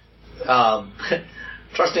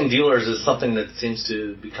 Trusting dealers is something that seems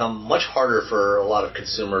to become much harder for a lot of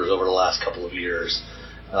consumers over the last couple of years.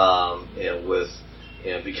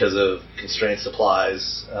 Because of constrained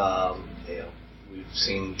supplies, we've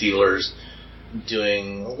seen dealers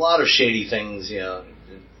doing a lot of shady things,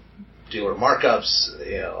 dealer markups,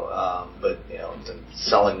 but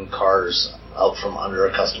selling cars out from under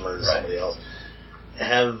a customer to somebody else.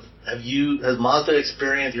 Has Mazda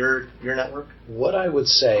experienced your network? What I would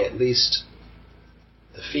say, at least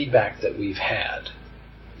the feedback that we've had,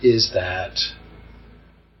 is that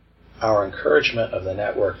our encouragement of the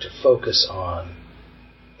network to focus on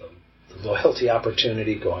the loyalty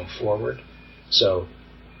opportunity going forward. So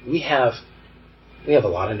we have a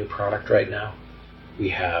lot of new product right now. We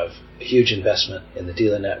have a huge investment in the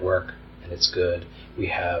dealer network, and it's good. We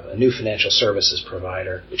have a new financial services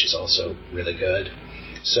provider, which is also really good.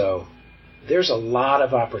 So there's a lot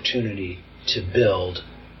of opportunity to build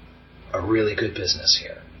a really good business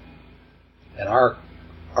here. And our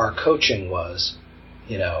coaching was,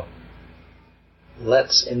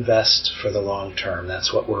 let's invest for the long term.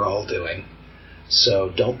 That's what we're all doing. So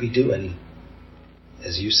don't be doing,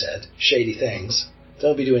 as you said, shady things.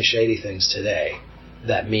 Don't be doing shady things today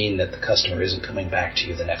that mean that the customer isn't coming back to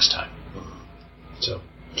you the next time. So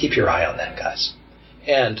keep your eye on that, guys.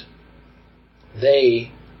 And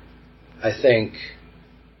they, I think,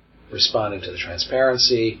 responding to the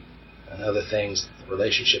transparency and other things, the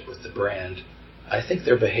relationship with the brand, I think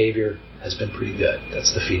their behavior has been pretty good.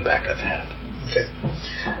 That's the feedback I've had. Okay.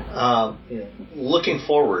 Looking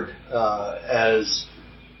forward, as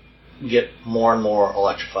you get more and more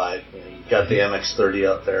electrified, you've got the MX-30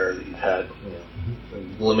 out there that you've had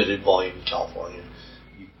limited volume in California.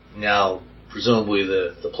 Now, presumably,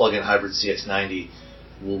 the plug-in hybrid CX-90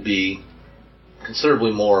 will be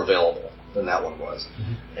considerably more available than that one was.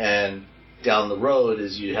 Mm-hmm. And down the road,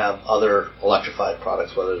 as you have other electrified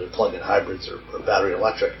products, whether they're plug-in hybrids or battery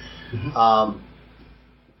electric, mm-hmm.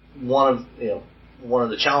 One of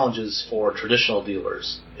the challenges for traditional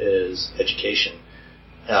dealers is education,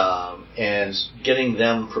 and getting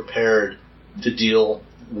them prepared to deal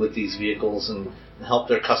with these vehicles and help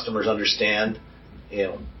their customers understand,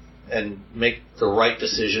 and make the right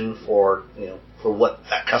decision for what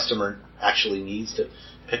that customer actually needs to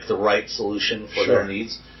pick the right solution for their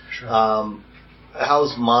needs. Sure.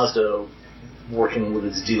 How's Mazda working with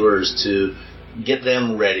its dealers to get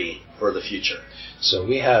them ready for the future? So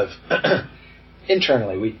we have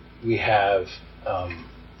internally we have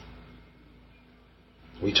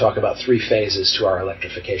we talk about 3 phases to our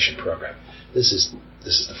electrification program. This is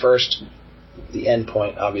the first. The end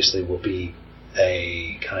point obviously will be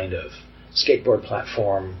a kind of skateboard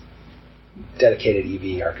platform, dedicated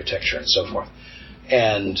EV architecture, and so forth.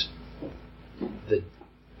 And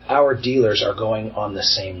our dealers are going on the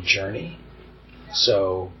same journey.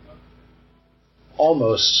 So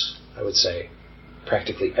almost, I would say,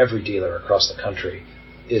 practically every dealer across the country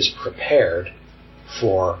is prepared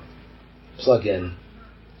for plug-in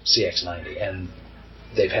CX-90. And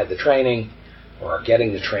they've had the training, or are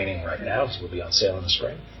getting the training right now, because it will be on sale in the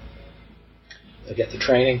spring. They'll get the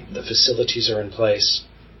training. The facilities are in place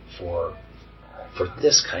for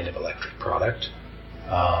this kind of electric product,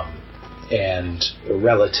 and the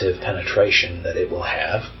relative penetration that it will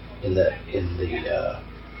have in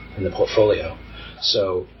the portfolio.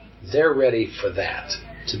 So they're ready for that,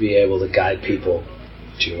 to be able to guide people.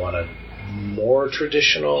 Do you want a more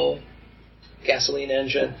traditional gasoline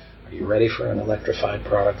engine? Are you ready for an electrified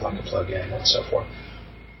product like a plug-in, and so forth?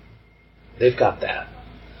 They've got that.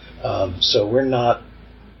 So we're not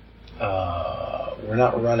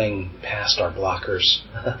running past our blockers,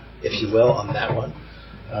 if you will, on that one.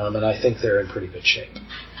 And I think they're in pretty good shape.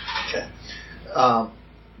 Okay.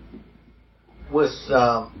 With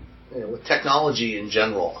technology in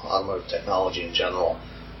general, automotive technology in general,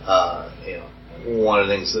 one of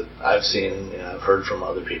the things that I've seen and I've heard from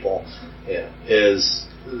other people is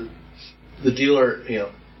the dealer.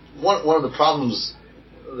 One of the problems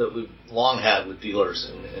that we've long had with dealers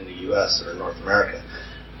in the U.S. or North America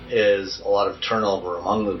is a lot of turnover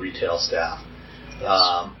among the retail staff,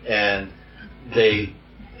 and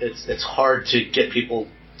it's hard to get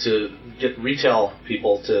retail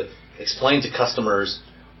people to explain to customers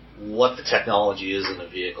what the technology is in the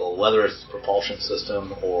vehicle, whether it's the propulsion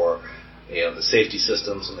system or the safety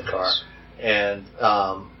systems in the car. And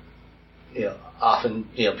often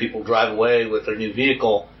people drive away with their new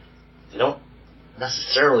vehicle. They don't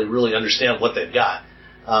necessarily really understand what they've got.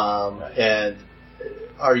 And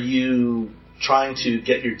are you trying to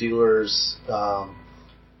get your dealers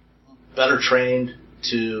better trained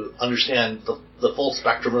to understand the full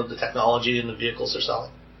spectrum of the technology in the vehicles they're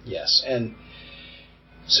selling? Yes, and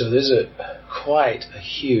so there's quite a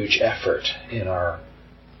huge effort in our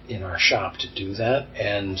shop to do that,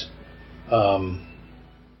 and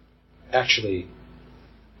actually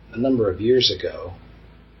a number of years ago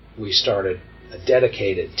we started a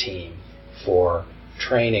dedicated team for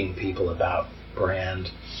training people about brand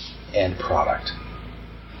and product.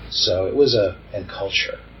 So it was and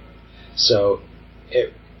culture. So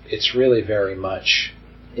it's really very much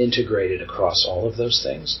integrated across all of those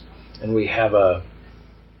things, and we have a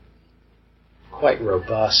quite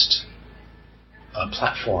robust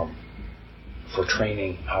platform for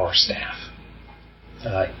training our staff,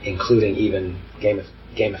 including even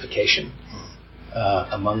gamification.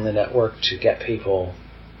 among the network to get people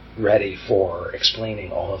ready for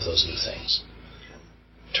explaining all of those new things.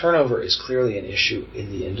 Turnover is clearly an issue in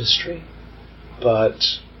the industry,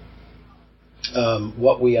 but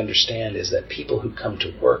what we understand is that people who come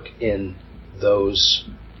to work in those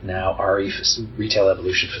now RE Retail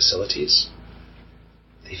Evolution facilities,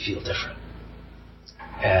 they feel different.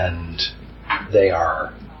 And they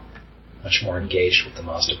are much more engaged with the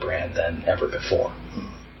Mazda brand than ever before.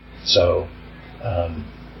 So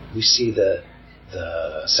we see the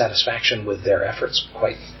satisfaction with their efforts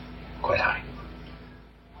quite high.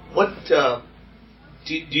 What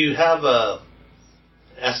do you have a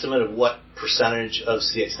estimate of what percentage of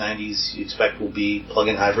CX-90s you expect will be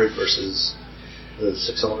plug-in hybrid versus the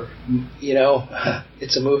six-cylinder? You know,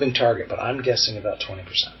 it's a moving target, but I'm guessing about 20%.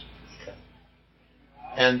 Okay.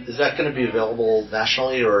 And is that going to be available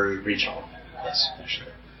nationally or regional? Yes,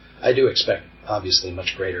 nationally. I do expect, obviously,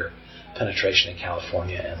 much greater penetration in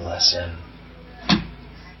California and less in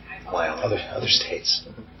other states.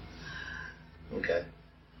 Okay.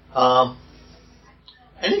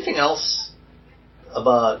 Anything else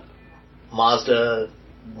about Mazda,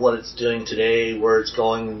 what it's doing today, where it's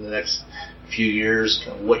going in the next few years,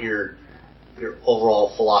 what your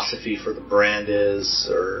overall philosophy for the brand is,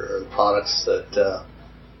 or the products that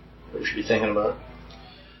we should be thinking about?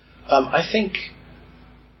 I think,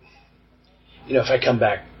 if I come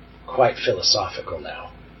back quite philosophical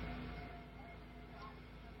now,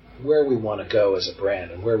 where we want to go as a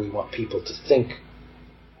brand and where we want people to think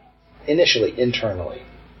initially internally,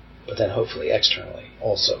 but then hopefully externally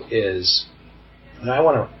also is, I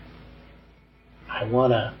want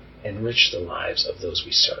to enrich the lives of those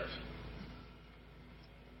we serve.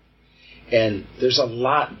 And there's a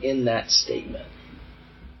lot in that statement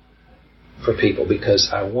for people,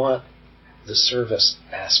 because I want the service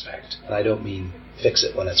aspect, and I don't mean fix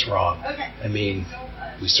it when it's wrong. I mean,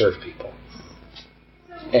 we serve people.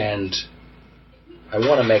 And I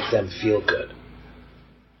want to make them feel good.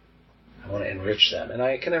 I want to enrich them. And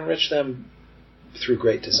I can enrich them through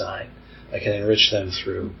great design. I can enrich them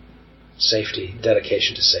through safety,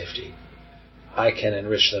 dedication to safety. I can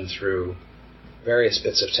enrich them through various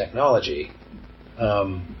bits of technology.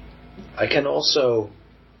 I can also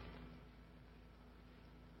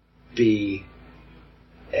be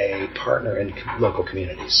a partner in local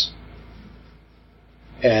communities.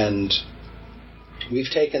 And we've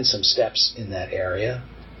taken some steps in that area.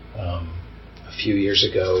 A few years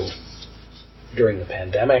ago, during the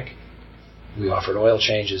pandemic, we offered oil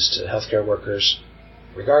changes to healthcare workers,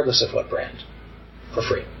 regardless of what brand, for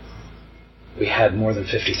free. We had more than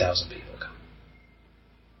 50,000 people come.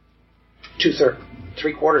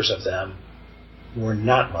 Three-quarters of them were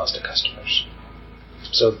not Mazda customers.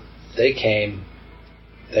 So they came,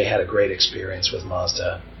 they had a great experience with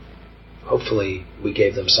Mazda. Hopefully we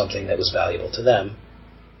gave them something that was valuable to them,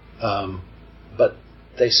 but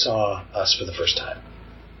they saw us for the first time.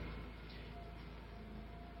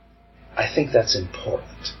 I think that's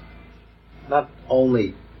important, not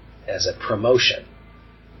only as a promotion,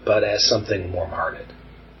 but as something warm-hearted.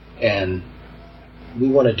 And we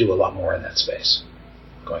want to do a lot more in that space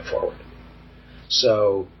going forward.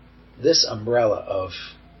 So this umbrella of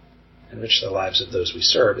enrich the lives of those we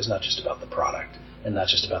serve is not just about the product and not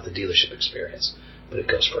just about the dealership experience, but it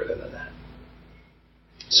goes further than that.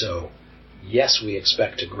 So yes, we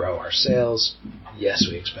expect to grow our sales. Yes,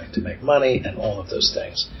 we expect to make money and all of those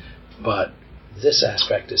things. But this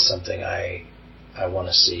aspect is something I want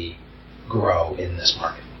to see grow in this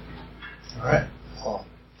market. All right. Well,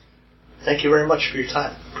 thank you very much for your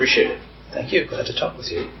time. Appreciate it. Thank you. Glad to talk with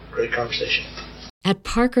you. Great conversation. At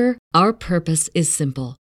Parker, our purpose is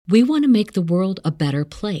simple. We want to make the world a better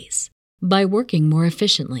place by working more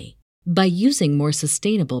efficiently, by using more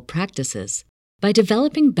sustainable practices, by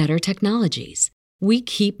developing better technologies. We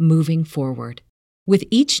keep moving forward. With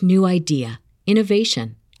each new idea,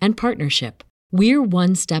 innovation, and partnership, we're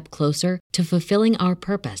one step closer to fulfilling our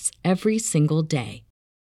purpose every single day.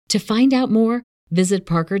 To find out more, visit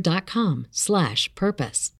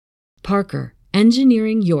parker.com/purpose. Parker,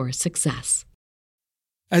 engineering your success.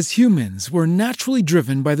 As humans, we're naturally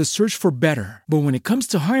driven by the search for better. But when it comes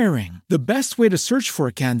to hiring, the best way to search for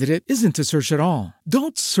a candidate isn't to search at all.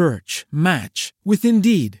 Don't search, match with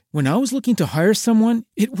Indeed. When I was looking to hire someone,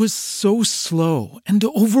 it was so slow and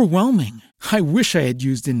overwhelming. I wish I had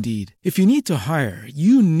used Indeed. If you need to hire,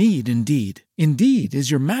 you need Indeed. Indeed is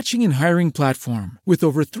your matching and hiring platform with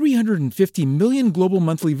over 350 million global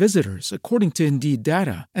monthly visitors, according to Indeed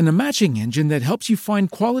data, and a matching engine that helps you find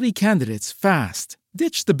quality candidates fast.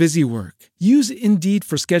 Ditch the busy work. Use Indeed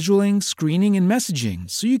for scheduling, screening, and messaging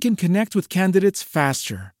so you can connect with candidates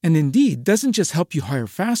faster. And Indeed doesn't just help you hire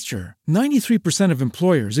faster. 93% of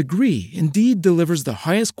employers agree Indeed delivers the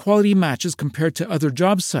highest quality matches compared to other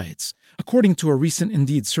job sites, according to a recent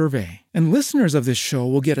Indeed survey. And listeners of this show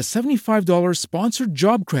will get a $75 sponsored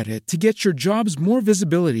job credit to get your jobs more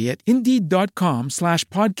visibility at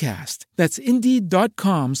Indeed.com/podcast. That's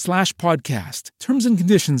Indeed.com/podcast. Terms and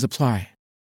conditions apply.